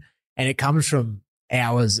happen. And it comes from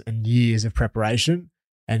hours and years of preparation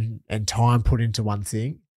and time put into one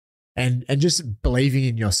thing, and just believing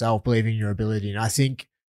in yourself, believing in your ability. And I think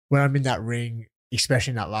when I'm in that ring,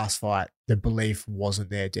 especially in that last fight, the belief wasn't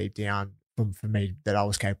there deep down for me that I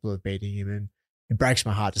was capable of beating him. And it breaks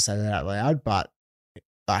my heart to say that out loud, but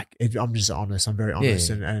I'm just honest. I'm very honest.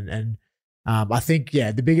 Yeah. And I think,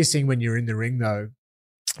 the biggest thing when you're in the ring though,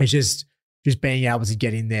 is just being able to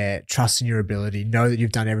get in there, trust in your ability, know that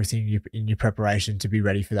you've done everything in your preparation to be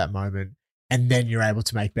ready for that moment. And then you're able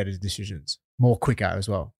to make better decisions more quicker as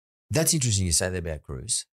well. That's interesting you say that about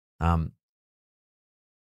Cruz.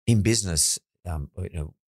 In business,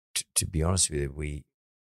 to be honest with you, we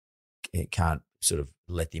can't sort of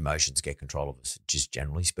let the emotions get control of us, just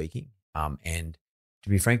generally speaking. And to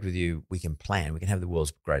be frank with you, we can plan. We can have the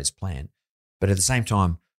world's greatest plan. But at the same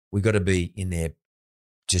time, we've got to be in there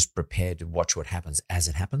just prepared to watch what happens as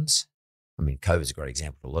it happens. I mean, COVID is a great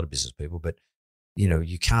example for a lot of business people, but,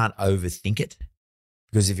 you can't overthink it,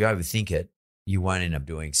 because if you overthink it, you won't end up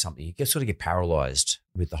doing something. You sort of get paralyzed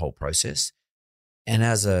with the whole process. And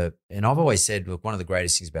I've always said, look, one of the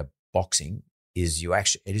greatest things about boxing is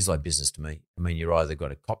it is like business to me. I mean, you're either got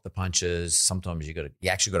to cop the punches. Sometimes you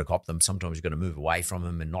actually got to cop them. Sometimes you got to move away from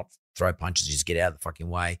them and not throw punches. You just get out of the fucking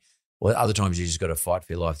way. Or other times you just got to fight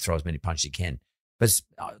for your life, throw as many punches as you can. But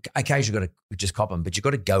occasionally you got to just cop them, but you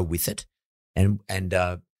got to go with it. And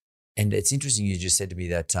it's interesting you just said to me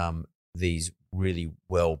that these really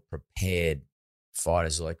well prepared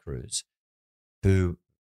fighters like Cruz, who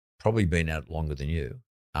probably been out longer than you.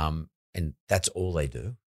 And that's all they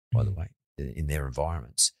do, by the way, in their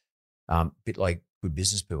environments. Bit like good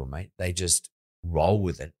business people, mate. They just roll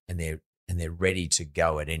with it, and they're ready to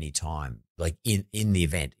go at any time, like in the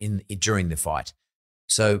event, during the fight.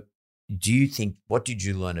 So do you think, what did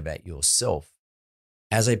you learn about yourself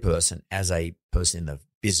as a person in the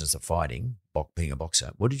business of fighting, being a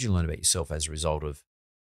boxer? What did you learn about yourself as a result of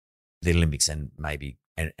the Olympics and maybe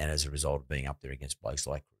and as a result of being up there against blokes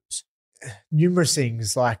like Cruz? Numerous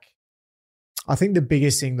things. Like, I think the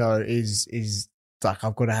biggest thing though is like,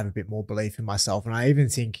 I've got to have a bit more belief in myself. And I even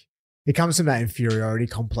think it comes from that inferiority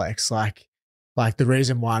complex. Like the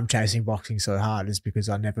reason why I'm chasing boxing so hard is because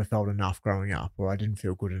I never felt enough growing up, or I didn't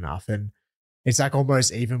feel good enough. And it's like,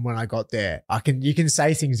 almost even when I got there, you can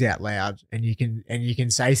say things out loud, and you can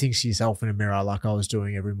say things to yourself in a mirror, like I was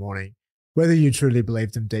doing every morning. Whether you truly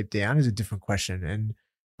believe them deep down is a different question. And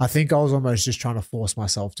I think I was almost just trying to force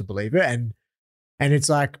myself to believe it. And it's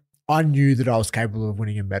like, I knew that I was capable of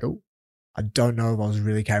winning a medal. I don't know if I was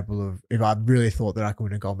really capable of, if I really thought that I could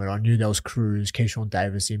win a gold medal. I knew there was Cruz, Keyshawn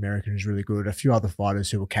Davis, the American, who's really good, a few other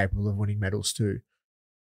fighters who were capable of winning medals too.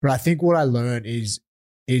 But I think what I learned is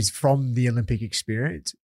from the Olympic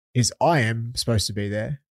experience is I am supposed to be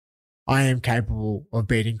there. I am capable of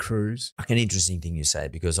beating Cruz. Like, an interesting thing you say,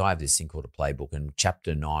 because I have this thing called a playbook, and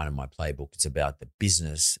chapter 9 of my playbook, it's about the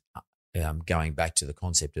business, going back to the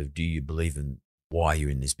concept of, do you believe in why you're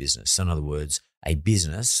in this business? So in other words, a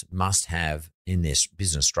business must have, in their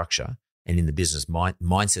business structure and in the business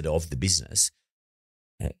mindset of the business,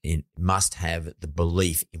 it must have the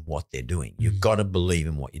belief in what they're doing. You've got to believe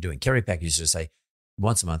in what you're doing. Kerry Pack used to say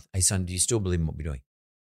once a month, "Hey son, do you still believe in what we're doing?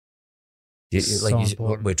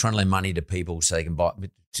 We're trying to lend money to people so they can buy,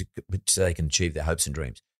 so they can achieve their hopes and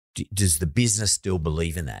dreams. Does the business still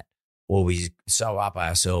believe in that, or we sew up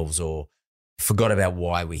ourselves, or forgot about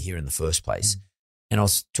why we're here in the first place?" And I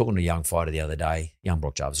was talking to a young fighter the other day, young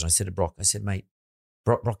Brock Jarvis, and I said to Brock, mate,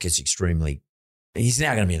 Brock gets extremely, he's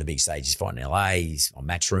now going to be on the big stage. He's fighting in LA, he's on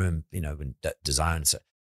Matchroom, in DAZN. So,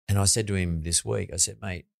 and I said to him this week, I said,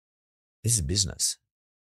 mate, this is business.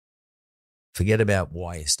 Forget about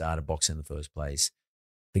why you started boxing in the first place.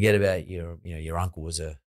 Forget about your uncle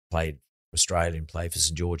played Australian, played for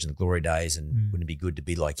St. George in the glory days, and wouldn't it be good to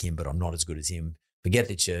be like him, but I'm not as good as him. Forget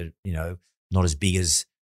that you're, not as big as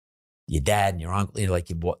your dad and your uncle,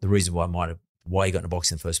 the reason why you got into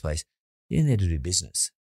boxing in the first place. You're in there to do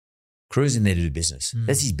business. Cruz in there to do business.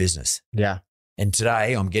 That's his business. Yeah. And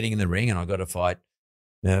today I'm getting in the ring and I've got to fight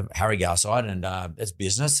Harry Garside, and that's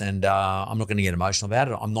business. And I'm not going to get emotional about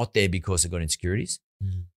it. I'm not there because I've got insecurities.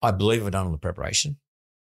 I believe I've done all the preparation,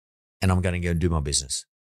 and I'm going to go and do my business.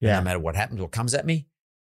 Yeah. No matter what happens, what comes at me,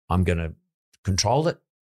 I'm going to control it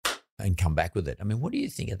and come back with it. I mean, what do you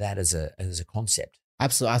think of that as a concept?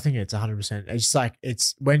 Absolutely. I think it's 100%. It's like,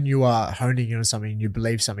 it's when you are honing in on something, you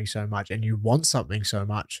believe something so much and you want something so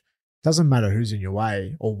much, it doesn't matter who's in your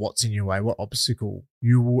way or what's in your way, what obstacle,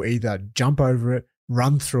 you will either jump over it,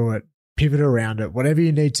 run through it, pivot around it, whatever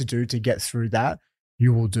you need to do to get through that,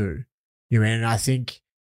 you will do. And I think,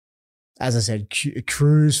 as I said,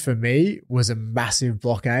 Cruz for me was a massive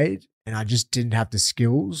blockade, and I just didn't have the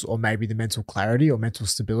skills or maybe the mental clarity or mental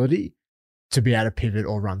stability to be able to pivot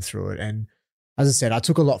or run through it. And as I said, I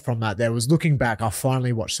took a lot from that. There was, looking back, I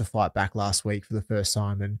finally watched the fight back last week for the first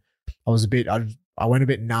time, and I went a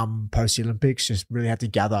bit numb post the Olympics, just really had to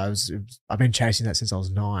gather. I've been chasing that since I was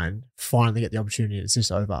 9, finally get the opportunity. It's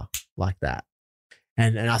just over like that.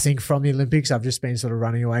 And I think from the Olympics, I've just been sort of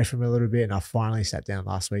running away from it a little bit, and I finally sat down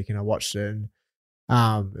last week and I watched it, and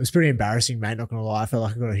it was pretty embarrassing, mate, not going to lie. I felt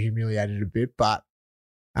like I got humiliated a bit, but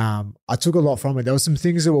I took a lot from it. There were some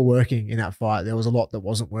things that were working in that fight. There was a lot that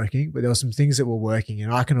wasn't working, but there were some things that were working,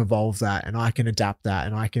 and I can evolve that, and I can adapt that,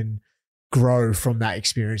 and I can grow from that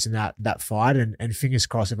experience and that fight. And fingers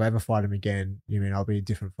crossed, if I ever fight him again, I'll be a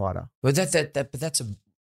different fighter. But that's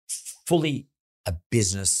fully a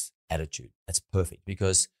business attitude. That's perfect,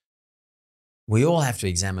 because we all have to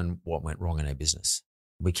examine what went wrong in our business.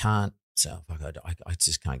 We can't say, I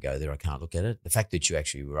just can't go there. I can't look at it. The fact that you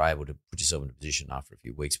actually were able to put yourself in a position after a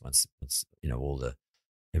few weeks, once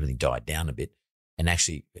everything died down a bit, and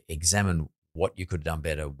actually examine what you could have done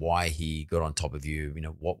better, why he got on top of you,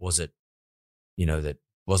 what was it, that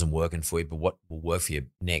wasn't working for you, but what will work for you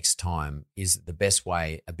next time, is the best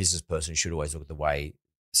way. A business person should always look at the way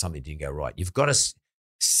something didn't go right. You've got to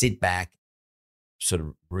sit back, sort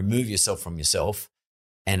of remove yourself from yourself,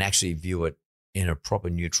 and actually view it in a proper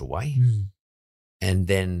neutral way. And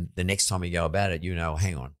then the next time you go about it,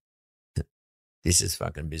 hang on, this is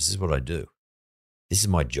fucking business. This is what I do. This is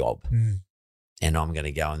my job. and I'm going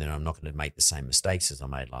to go and then I'm not going to make the same mistakes as I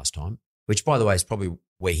made last time, which, by the way, is probably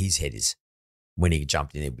where his head is when he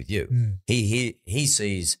jumped in there with you. He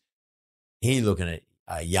sees, he looking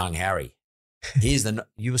at young Harry.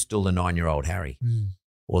 You were still the 9-year-old Harry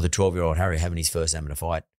or the 12-year-old Harry having his first amateur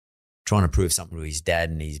fight, trying to prove something to his dad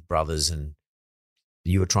and his brothers, and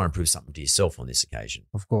you were trying to prove something to yourself on this occasion.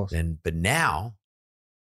 Of course. But now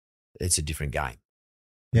it's a different game.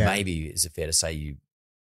 Yeah. Maybe is it fair to say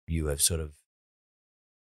you have sort of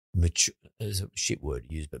matured, is a shit word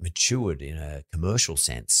used, but matured in a commercial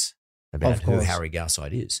sense about who Harry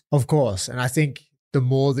Garside is. Of course. And I think the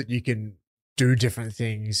more that you can do different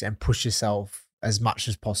things and push yourself as much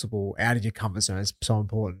as possible out of your comfort zone is so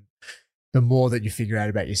important, the more that you figure out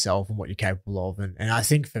about yourself and what you're capable of. And I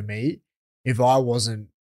think for me, if I wasn't,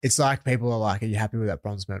 it's like people are like, are you happy with that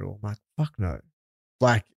bronze medal? I'm like, fuck no.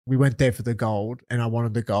 Like, we went there for the gold and I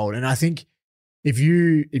wanted the gold. And I think if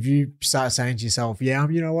you start saying to yourself, yeah,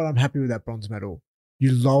 you know what, I'm happy with that bronze medal,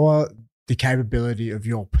 you lower the capability of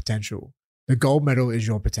your potential. The gold medal is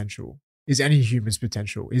your potential, is any human's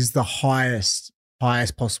potential, is the highest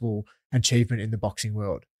possible achievement in the boxing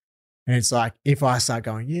world. And it's like, if I start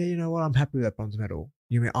going, yeah, you know what, I'm happy with that bronze medal,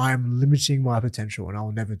 you mean I'm limiting my potential and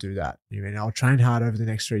I'll never do that. You mean I'll train hard over the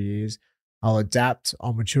next 3 years. I'll adapt.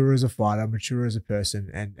 I'll mature as a fighter, mature as a person,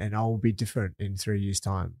 and I will be different in 3 years'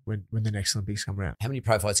 time when the next Olympics come around. How many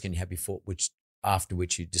pro fights can you have after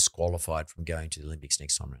which you disqualified from going to the Olympics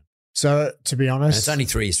next time around? So to be honest, and it's only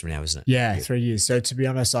 3 years from now, isn't it? Yeah, 3 years. So to be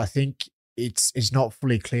honest, I think it's not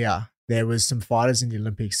fully clear. There was some fighters in the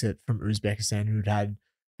Olympics from Uzbekistan who'd had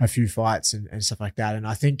a few fights and stuff like that. And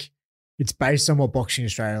I think it's based on what Boxing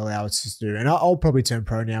Australia allows us to do. And I'll probably turn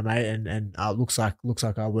pro now, mate. And looks like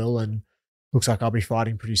I will, and looks like I'll be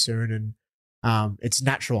fighting pretty soon. And it's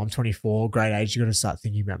natural. I'm 24, great age. You got to start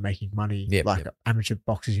thinking about making money. Amateur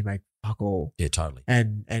boxers, you make fuck all. Yeah, totally.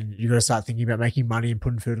 And you got to start thinking about making money and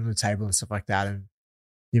putting food on the table and stuff like that. And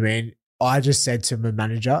you mean, I just said to my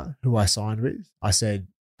manager who I signed with, I said,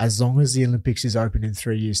 as long as the Olympics is open in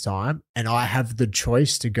 3 years' time and I have the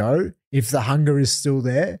choice to go, if the hunger is still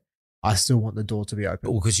there, I still want the door to be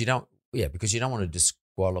open. Because you don't want to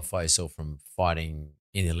disqualify yourself from fighting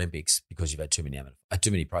in the Olympics because you've had too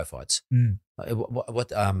many pro fights. I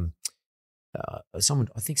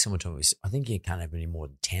think someone told me, I think you can't have any more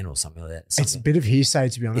than 10 or something like that. It's a bit of hearsay,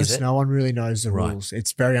 to be honest. No one really knows the rules.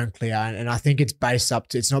 It's very unclear. And I think it's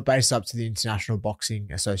not based up to the International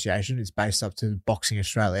Boxing Association. It's based up to Boxing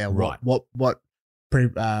Australia. What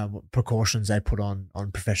precautions they put on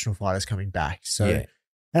professional fighters coming back. So, yeah.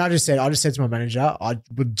 And I just said to my manager, I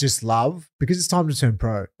would just love, because it's time to turn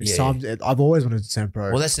pro. I've always wanted to turn pro.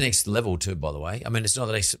 Well, that's the next level too, by the way. I mean, it's not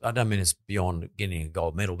the next, I don't mean it's beyond getting a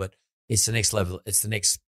gold medal, but it's the next level. It's the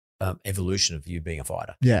next evolution of you being a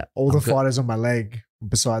fighter. Yeah. All the fighters on my leg,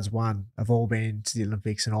 besides one, have all been to the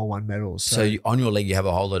Olympics and all won medals. So on your leg, you have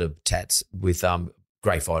a whole lot of tats with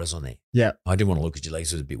great fighters on there. Yeah. I didn't want to look at your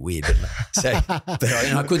legs. It was a bit weird. But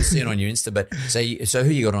I couldn't see it on your Insta. But so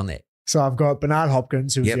who you got on there? So I've got Bernard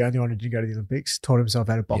Hopkins, who was the only one who didn't go to the Olympics, taught himself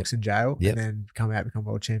how to box in jail, and then become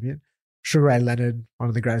world champion. Sugar Ray Leonard, one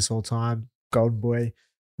of the greatest of all time, golden boy.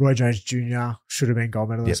 Roy Jones Jr. should have been gold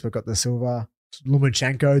medalist, but got the silver.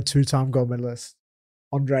 Lomachenko, 2-time gold medalist.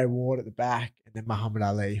 Andre Ward at the back, and then Muhammad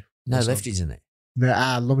Ali. No lefties in there.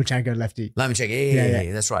 Lomachenko lefty. Lomachenko,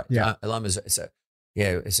 yeah, that's right. Yeah.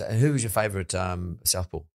 Who was your favourite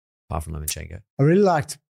southpaw apart from Lomachenko? I really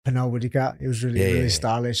liked Pernell Whitaker. It was really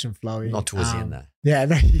stylish and flowy. Not towards the end though.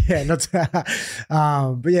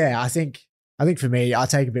 But yeah, I think for me, I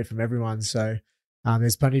take a bit from everyone. So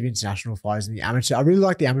there's plenty of international fighters in the amateur. I really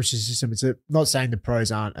like the amateur system. It's not saying the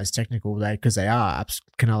pros aren't as technical because they are.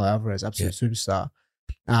 Canelo Alvarez, absolute superstar.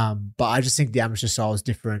 But I just think the amateur style is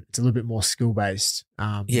different. It's a little bit more skill based.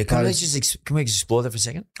 Can we explore that for a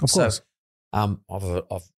second? Of course. So,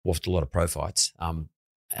 I've watched a lot of pro fights. I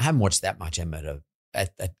haven't watched that much amateur.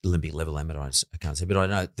 At Olympic level amateur, I can't say, but I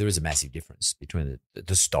know there is a massive difference between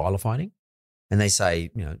the style of fighting, and they say,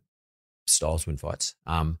 styles win fights.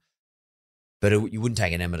 But you wouldn't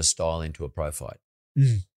take an amateur style into a pro fight.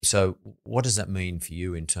 So what does that mean for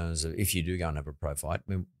you in terms of if you do go and have a pro fight? I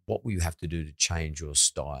mean, what will you have to do to change your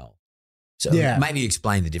style? So maybe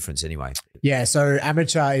explain the difference anyway. Yeah, so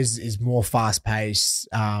amateur is more fast paced.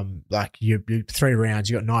 Like you 3 rounds,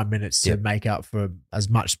 you got 9 minutes to make up for as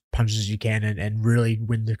much punches as you can and really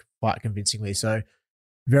win the fight convincingly. So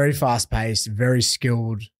very fast paced, very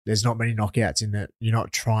skilled. There's not many knockouts in that. You're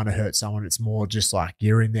not trying to hurt someone. It's more just like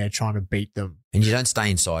you're in there trying to beat them. And you don't stay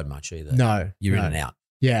inside much either. No. You're in and out.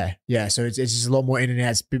 Yeah, yeah. So it's just a lot more in and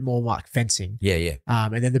out. It's a bit more like fencing. Yeah, yeah.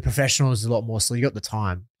 And then the professional is a lot more. So you got the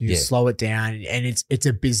time. You slow it down, and it's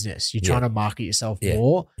a business. You're trying to market yourself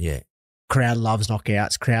more. Yeah. Crowd loves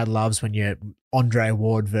knockouts. Crowd loves when you're Andre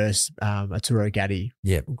Ward versus Arturo Gatti.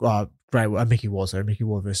 Yeah. Great. Mickey Ward. Sorry, Mickey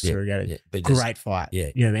Ward versus Arturo Gatti. Yeah. Great fight.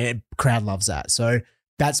 Yeah. You know what I mean? Crowd loves that. So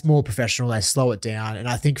that's more professional. They slow it down. And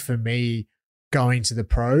I think for me, going to the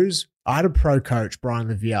pros, I had a pro coach, Brian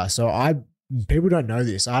Levere. So people don't know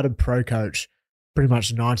this. I had a pro coach pretty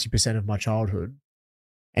much 90% of my childhood.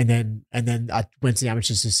 And then I went to the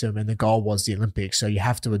amateur system, and the goal was the Olympics. So you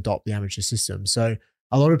have to adopt the amateur system. So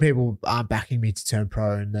a lot of people aren't backing me to turn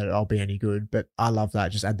pro and that I'll be any good, but I love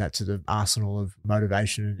that. Just add that to the arsenal of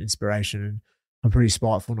motivation and inspiration. And I'm pretty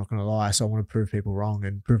spiteful, not going to lie. So I want to prove people wrong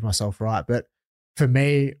and prove myself right. But for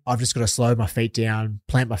me, I've just got to slow my feet down,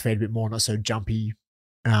 plant my feet a bit more, not so jumpy,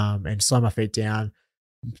 and slow my feet down.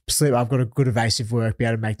 Sleep. I've got a good evasive work, be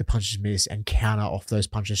able to make the punches miss and counter off those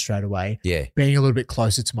punches straight away. Yeah. Being a little bit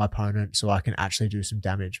closer to my opponent so I can actually do some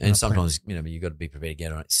damage. And sometimes, you got to be prepared to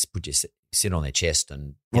get on it, sit on their chest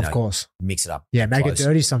and, of course, mix it up. Yeah, make it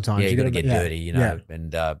dirty sometimes. Yeah, you got to get dirty,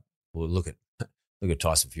 and well, look at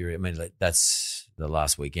Tyson Fury. I mean, that's the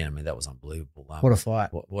last weekend. I mean, that was unbelievable. What a fight.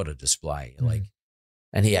 What a display.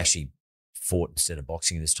 And he actually fought instead of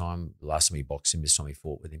boxing this time. The last time he boxed him, this time he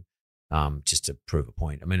fought with him. Just to prove a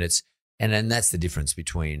point. I mean, and that's the difference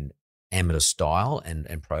between amateur style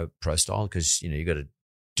and pro style, because you got to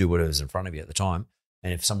do whatever's in front of you at the time.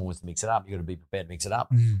 And if someone wants to mix it up, you got to be prepared to mix it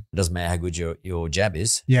up. It doesn't matter how good your jab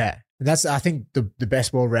is. Yeah, and I think the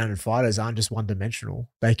best well-rounded fighters aren't just one-dimensional.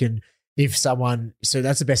 They can, so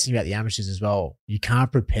that's the best thing about the amateurs as well. You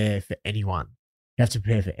can't prepare for anyone. You have to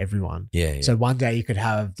prepare for everyone. Yeah. So one day you could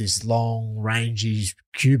have this long, rangy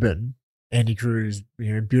Cuban, Andy Cruz,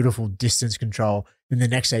 beautiful distance control. Then the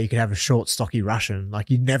next day you could have a short, stocky Russian. Like,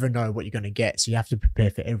 you never know what you're going to get. So you have to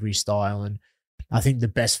prepare for every style. And I think the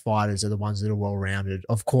best fighters are the ones that are well-rounded.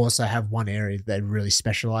 Of course, they have one area that they really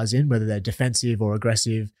specialize in, whether they're defensive or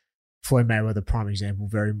aggressive. Floyd Mayweather, prime example,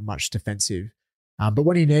 very much defensive. But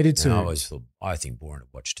when he needed to... I think boring to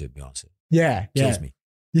watch too, to be honest. Yeah. Kills me.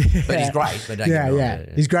 Yeah. But he's great. But don't get me wrong.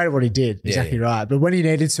 He's great at what he did. Exactly right. But when he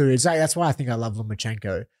needed to, it's like, that's why I think I love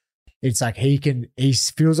Lomachenko. It's like he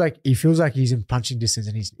feels like he's in punching distance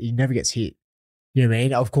and he never gets hit. You know what I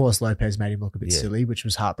mean? Of course, Lopez made him look a bit silly, which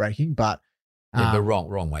was heartbreaking, but but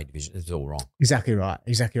wrong weight division. It's all wrong. Exactly right.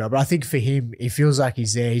 But I think for him, it feels like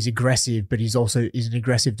he's there. He's aggressive, but he's an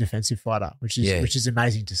aggressive defensive fighter, which is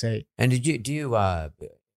amazing to see. And do you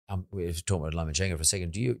we were talking about Lomachenko for a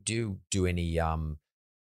second. Do you do any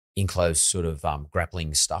in-close sort of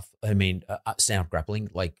grappling stuff? I mean, stand-up grappling.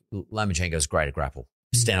 Like, Lomachenko's great at grapple.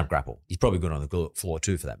 Stand-up grapple. He's probably good on the floor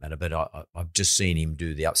too, for that matter. But I've just seen him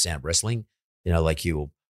do the stand-up wrestling. Like,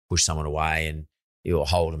 he'll push someone away and he'll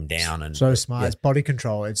hold them down. And so smart. It's body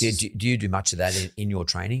control. Do you do much of that in your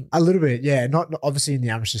training? A little bit, yeah. Not obviously in the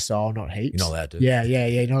amateur style, not heaps. You're not allowed to. Yeah.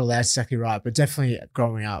 You're not allowed. Exactly right. But definitely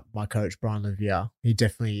growing up, my coach Brian Levere, he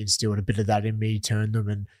definitely instilled a bit of that in me. Turned them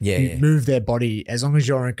and move their body as long as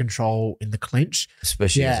you're in control in the clinch,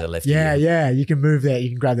 especially as a lefty. Yeah. You can move there. You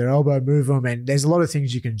can grab their elbow, move them, and there's a lot of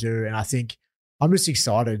things you can do. And I think I'm just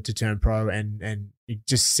excited to turn pro and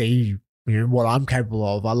just see what I'm capable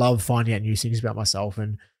of. I love finding out new things about myself,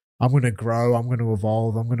 and I'm going to grow, I'm going to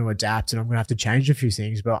evolve, I'm going to adapt, and I'm going to have to change a few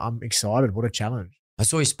things, but I'm excited. What a challenge. I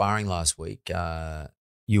saw you sparring last week.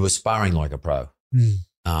 You were sparring like a pro,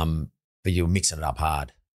 but you were mixing it up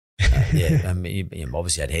hard. I mean, you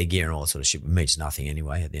obviously had headgear and all that sort of shit, but means nothing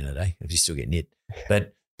anyway at the end of the day if you still get hit.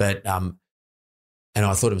 But and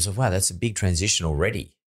I thought to myself, wow, that's a big transition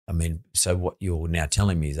already. I mean, so what you're now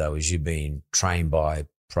telling me, though, is you've been trained by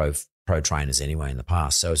pro trainers anyway in the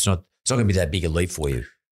past, so it's not going to be that big a leap for you.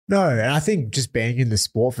 No, and I think just being in the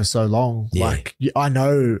sport for so long, like, I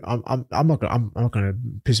know I'm not going to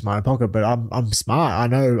piss my own pocket, but I'm smart. I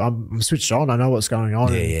know I'm switched on. I know what's going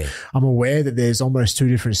on. I'm aware that there's almost two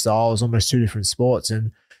different styles, almost two different sports,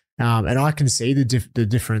 and I can see the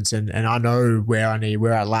difference, and I know where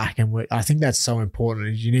I lack, and I think that's so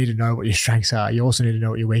important. You need to know what your strengths are. You also need to know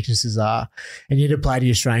what your weaknesses are, and you need to play to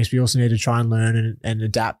your strengths, but you also need to try and learn and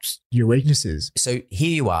adapt your weaknesses. So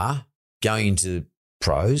here you are going into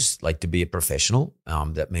pros, like to be a professional.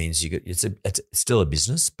 That means it's still a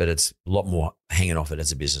business, but it's a lot more hanging off it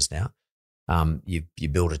as a business now. You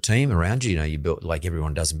build a team around you. You build, like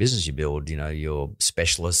everyone does in business. You build, your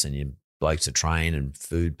specialists and your blokes to train and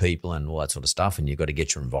food people and all that sort of stuff. And you've got to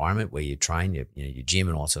get your environment where you train, your gym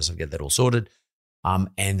and all that sort of stuff. Get that all sorted. And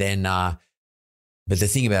then, but the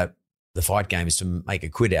thing about the fight game is to make a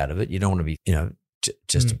quid out of it. You don't want to be,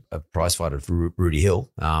 just a prize fighter for Rudy Hill.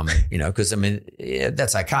 Because I mean,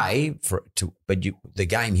 that's okay but the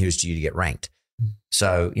game here is to you to get ranked.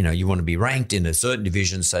 So, you want to be ranked in a certain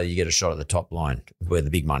division so you get a shot at the top line where the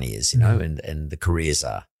big money is, and the careers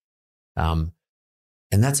are. And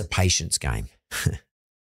that's a patience game.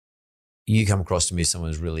 You come across to me as someone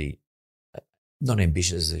who's really not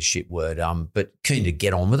ambitious is a shit word, but keen to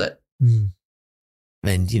get on with it.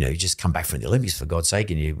 And, you just come back from the Olympics, for God's sake,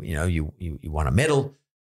 and you won a medal.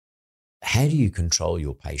 How do you control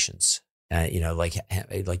your patience? You got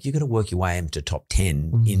to work your way into top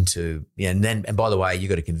 10 and by the way, you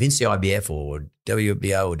got to convince the IBF or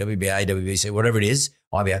WBO or WBA, WBC, whatever it is,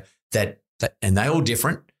 IBO, that and they all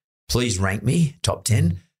different. Please rank me top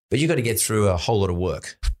 10, but you got to get through a whole lot of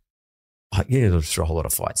work. You got to through a whole lot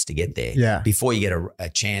of fights to get there before you get a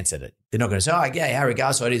chance at it. They're not going to say, Harry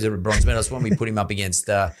Garside is a bronze medalist. Why don't we put him up against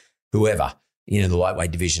whoever, the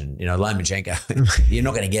lightweight division, Lomachenko. You're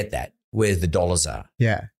not going to get that. Where the dollars are.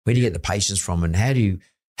 Yeah. Where do you get the patience from, and how do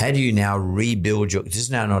you now rebuild this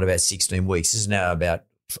is now not about 16 weeks. This is now about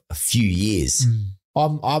a few years.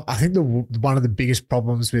 I think one of the biggest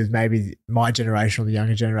problems with maybe my generation or the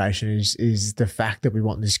younger generation is the fact that we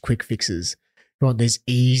want these quick fixes. We want this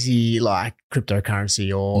easy like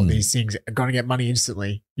cryptocurrency or these things are going to get money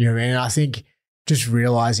instantly. You know what I mean? I think just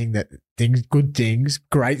realizing that good things,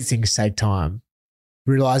 great things take time.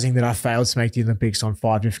 Realizing that I failed to make the Olympics on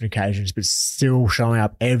 5 different occasions, but still showing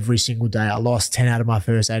up every single day. I lost 10 out of my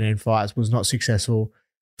first 18 fights, was not successful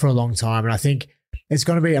for a long time. And I think it's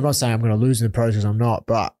going to be, I'm not saying I'm going to lose in the process, I'm not,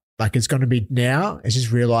 but like it's going to be now, it's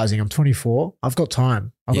just realizing I'm 24. I've got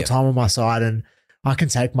time. I've got time on my side and I can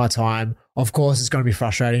take my time. Of course, it's going to be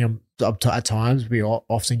frustrating at times. We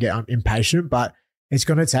often get impatient, but it's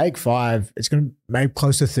going to take 5, it's going to maybe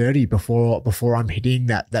close to 30 before I'm hitting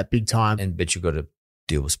that big time. But you've got to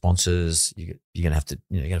deal with sponsors. You're going to have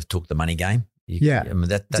to talk the money game. I mean,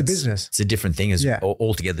 that's a business. It's a different thing,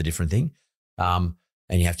 altogether different thing. And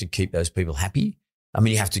you have to keep those people happy. I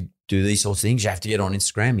mean, you have to do these sorts of things. You have to get on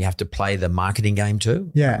Instagram. You have to play the marketing game too.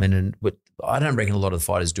 Yeah. I mean, I don't reckon a lot of the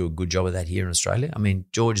fighters do a good job of that here in Australia. I mean,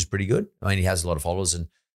 George is pretty good. I mean, he has a lot of followers and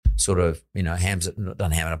sort of, doesn't ham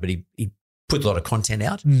it up, but he puts a lot of content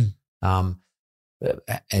out.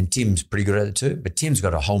 And Tim's pretty good at it too, but Tim's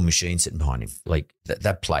got a whole machine sitting behind him. Like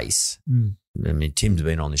that place. I mean, Tim's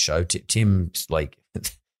been on the show. Tim's like,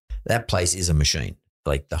 that place is a machine,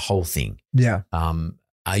 like the whole thing. Yeah.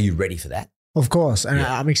 Are you ready for that? Of course. And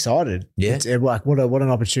I'm excited. Yeah. It's like, what an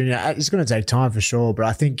opportunity. It's going to take time for sure, but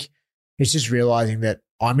I think it's just realizing that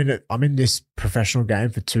I'm in this professional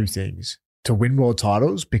game for 2 things. To win world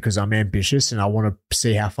titles because I'm ambitious and I want to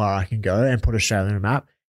see how far I can go and put Australia on a map.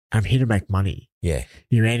 I'm here to make money. Yeah.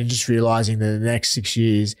 You mean, and just realizing that in the next 6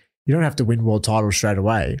 years, you don't have to win world titles straight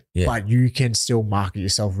away, but you can still market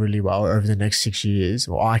yourself really well over the next 6 years,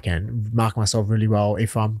 or I can market myself really well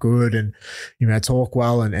if I'm good and, talk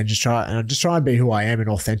well and just try and be who I am and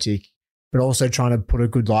authentic, but also trying to put a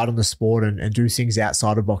good light on the sport and do things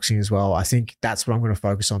outside of boxing as well. I think that's what I'm going to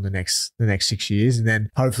focus on the next 6 years. And then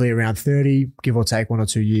hopefully around 30, give or take 1 or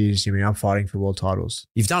 2 years, I'm fighting for world titles.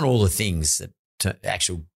 You've done all the things that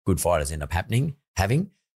actual good fighters end up having.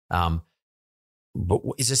 But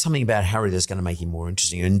is there something about Harry that's going to make him more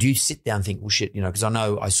interesting? And do you sit down and think, well, shit, because I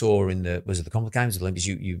know I saw in the Commonwealth Games, the Olympics,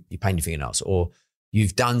 you paint your fingernails, or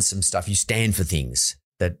you've done some stuff, you stand for things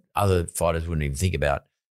that other fighters wouldn't even think about.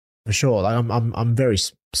 For sure. Like I'm very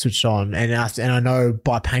switched on, and I know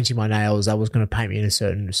by painting my nails, that was going to paint me in a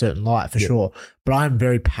certain light for sure. But I'm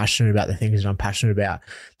very passionate about the things that I'm passionate about,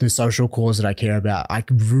 the social cause that I care about. I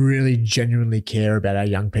really genuinely care about our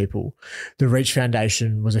young people. The Reach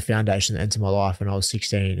Foundation was a foundation that entered my life when I was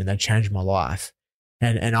 16, and they changed my life.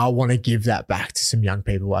 And I want to give that back to some young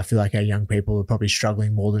people. I feel like our young people are probably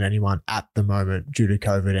struggling more than anyone at the moment due to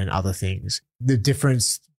COVID and other things. The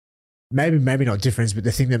difference, maybe not difference, but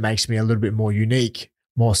the thing that makes me a little bit more unique,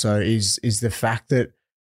 more so, is the fact that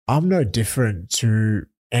I'm no different to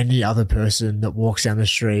any other person that walks down the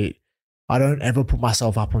street. I don't ever put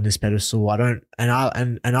myself up on this pedestal. I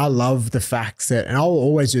love the fact that, and I'll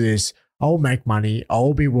always do this. I'll make money.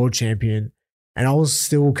 I'll be world champion, and I'll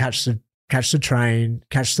still catch the train,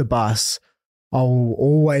 catch the bus. I'll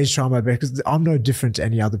always try my best because I'm no different to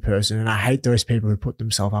any other person. And I hate those people who put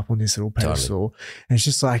themselves up on this little pedestal. Totally. And it's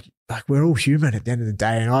just like we're all human at the end of the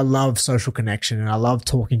day. And I love social connection and I love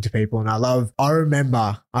talking to people. And I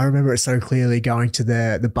remember it so clearly going to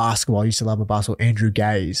the basketball. I used to love a basketball, Andrew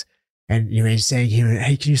Gaze. And seeing him,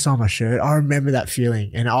 hey, can you sign my shirt? I remember that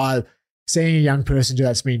feeling. And seeing a young person do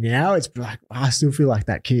that to me now, it's like, I still feel like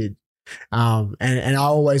that kid. And I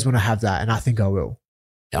always want to have that. And I think I will.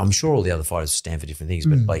 I'm sure all the other fighters stand for different things,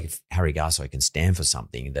 but like if Harry Garside can stand for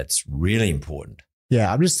something that's really important.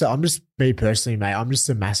 Yeah, I'm just me personally, mate. I'm just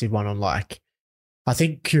a massive one on like, I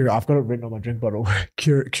think I've got it written on my drink bottle.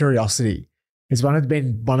 Curiosity is one of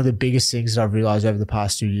the biggest things that I've realized over the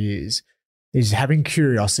past 2 years is having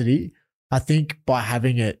curiosity. I think by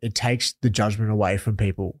having it, it takes the judgment away from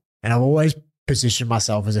people. And I've always positioned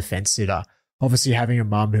myself as a fence sitter. Obviously, having a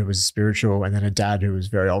mum who was spiritual and then a dad who was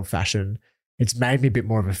very old fashioned, it's made me a bit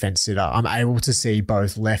more of a fence sitter. I'm able to see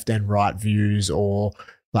both left and right views or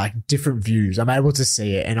like different views. I'm able to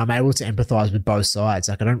see it and I'm able to empathize with both sides.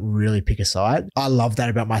 Like I don't really pick a side. I love that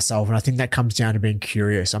about myself. And I think that comes down to being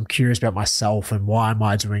curious. I'm curious about myself and why am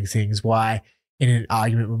I doing things? Why in an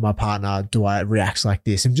argument with my partner do I react like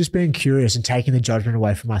this? I'm just being curious and taking the judgment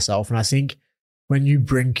away from myself. And I think when you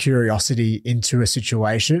bring curiosity into a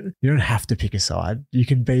situation, you don't have to pick a side. You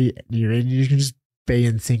can just be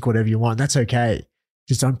and think whatever you want. That's okay.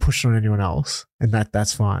 Just don't push it on anyone else. And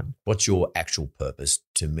that's fine. What's your actual purpose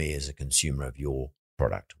to me as a consumer of your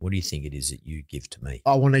product? What do you think it is that you give to me?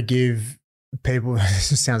 I want to give people,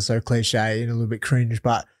 this sounds so cliche and a little bit cringe,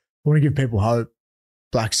 but I want to give people hope,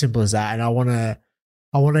 like simple as that. And I want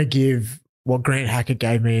to give what Grant Hackett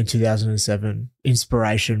gave me in 2007,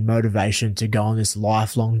 inspiration, motivation to go on this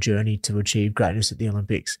lifelong journey to achieve greatness at the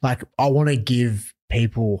Olympics. Like I want to give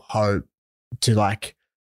people hope to like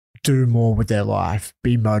do more with their life,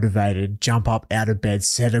 be motivated, jump up out of bed,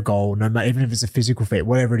 set a goal, no matter, even if it's a physical feat,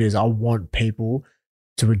 whatever it is. I want people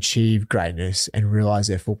to achieve greatness and realize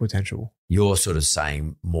their full potential. You're sort of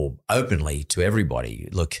saying more openly to everybody,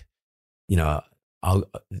 look, you know,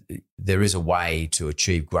 there is a way to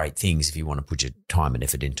achieve great things if you want to put your time and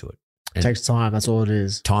effort into it. It takes time. That's all it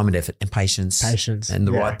is. Time and effort and patience. And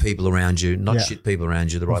the right people around you, not shit people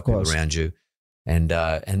around you, the right people around you. And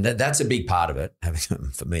that's a big part of it.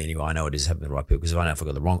 For me anyway, I know it is having the right people because if I'm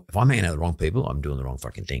hanging out with the wrong people, I'm doing the wrong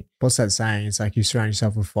fucking thing. What's that saying? It's like you surround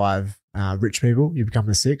yourself with 5 rich people, you become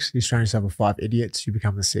the 6. You surround yourself with 5 idiots, you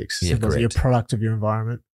become the 6. Yeah, correct. You're a product of your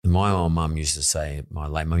environment. My old mum used to say, my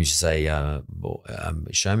late mum used to say,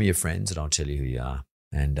 show me your friends and I'll tell you who you are.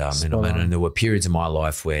 And there were periods in my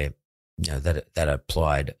life where you know that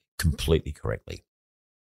applied completely correctly,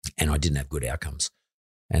 and I didn't have good outcomes.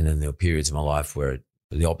 And then there were periods in my life where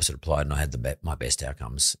the opposite applied and I had my best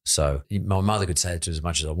outcomes. So my mother could say it to as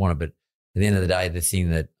much as I wanted, but at the end of the day, the thing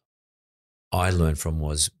that I learned from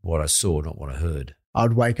was what I saw, not what I heard.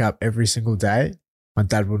 I'd wake up every single day. My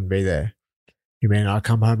dad wouldn't be there. You mean I'd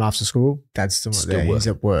come home after school? Dad's still not there. He's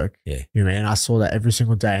at work. Yeah. You mean I saw that every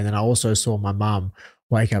single day. And then I also saw my mum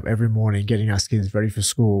wake up every morning getting us kids ready for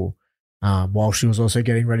school. While she was also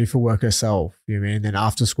getting ready for work herself, you know what I mean? And then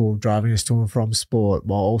after school, driving us to and from sport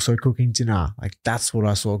while also cooking dinner. Like that's what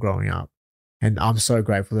I saw growing up. And I'm so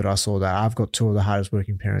grateful that I saw that. I've got 2 of the hardest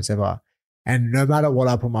working parents ever. And no matter what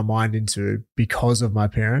I put my mind into because of my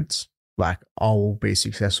parents, like I will be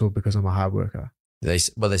successful because I'm a hard worker. They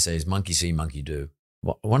say is monkey see, monkey do.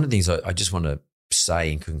 One of the things I just want to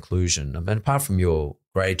say in conclusion, I mean, apart from your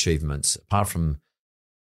great achievements, apart from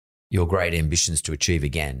your great ambitions to achieve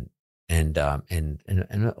again, and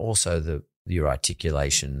also your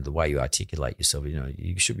articulation, the way you articulate yourself, you know,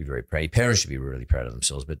 you should be very proud. Parents should be really proud of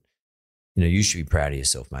themselves, but you know, you should be proud of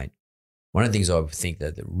yourself, mate. One of the things I think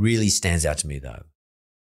that really stands out to me though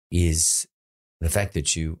is the fact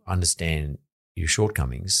that you understand your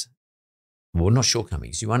shortcomings. Well, not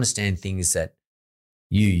shortcomings. You understand things that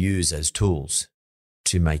you use as tools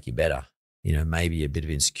to make you better. You know, maybe a bit of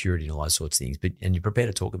insecurity and all those sorts of things, and you're prepared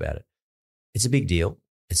to talk about it. It's a big deal.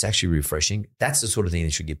 It's actually refreshing. That's the sort of thing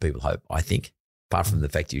that should give people hope, I think, apart from the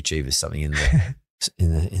fact that you achieve something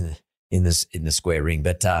in the square ring.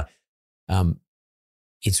 But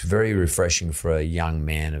it's very refreshing for a young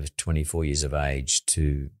man of 24 years of age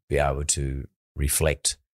to be able to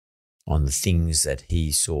reflect on the things that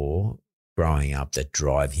he saw growing up that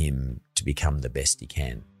drive him to become the best he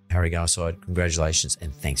can. Harry Garside, congratulations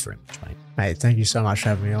and thanks very much, mate. Mate, thank you so much for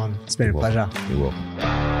having me on. It's been a pleasure. You're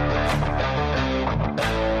welcome.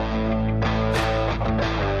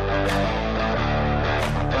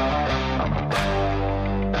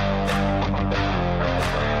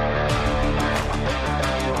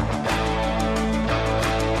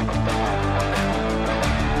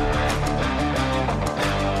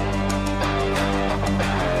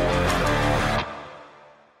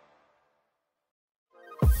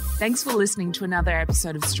 Thanks for listening to another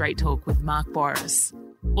episode of Straight Talk with Mark Boris.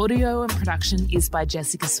 Audio and production is by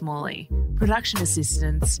Jessica Smalley. Production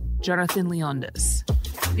assistance, Jonathan Leondis.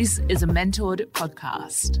 This is a mentored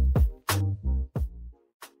podcast.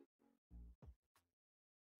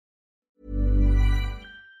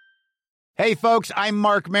 Hey, folks, I'm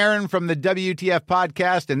Mark Maron from the WTF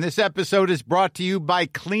Podcast, and this episode is brought to you by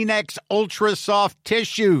Kleenex Ultra Soft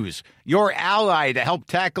Tissues, your ally to help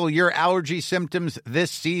tackle your allergy symptoms this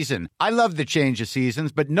season. I love the change of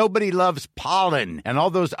seasons, but nobody loves pollen and all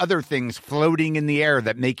those other things floating in the air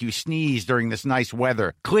that make you sneeze during this nice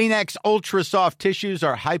weather. Kleenex Ultra Soft Tissues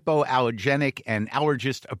are hypoallergenic and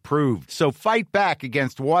allergist approved, so fight back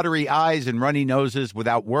against watery eyes and runny noses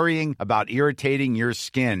without worrying about irritating your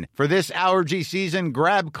skin. For this allergy season,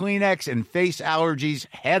 grab Kleenex and face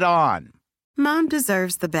allergies head on. Mom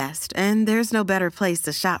deserves the best, and there's no better place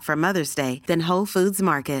to shop for Mother's Day than Whole Foods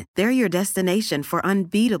Market. They're your destination for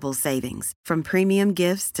unbeatable savings, from premium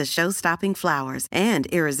gifts to show-stopping flowers and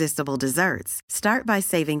irresistible desserts. Start by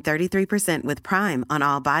saving 33% with Prime on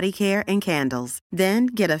all body care and candles. Then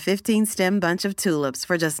get a 15-stem bunch of tulips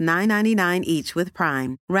for just $9.99 each with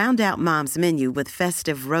Prime. Round out Mom's menu with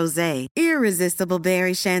festive rosé, irresistible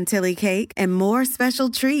berry chantilly cake, and more special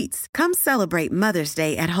treats. Come celebrate Mother's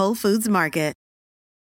Day at Whole Foods Market.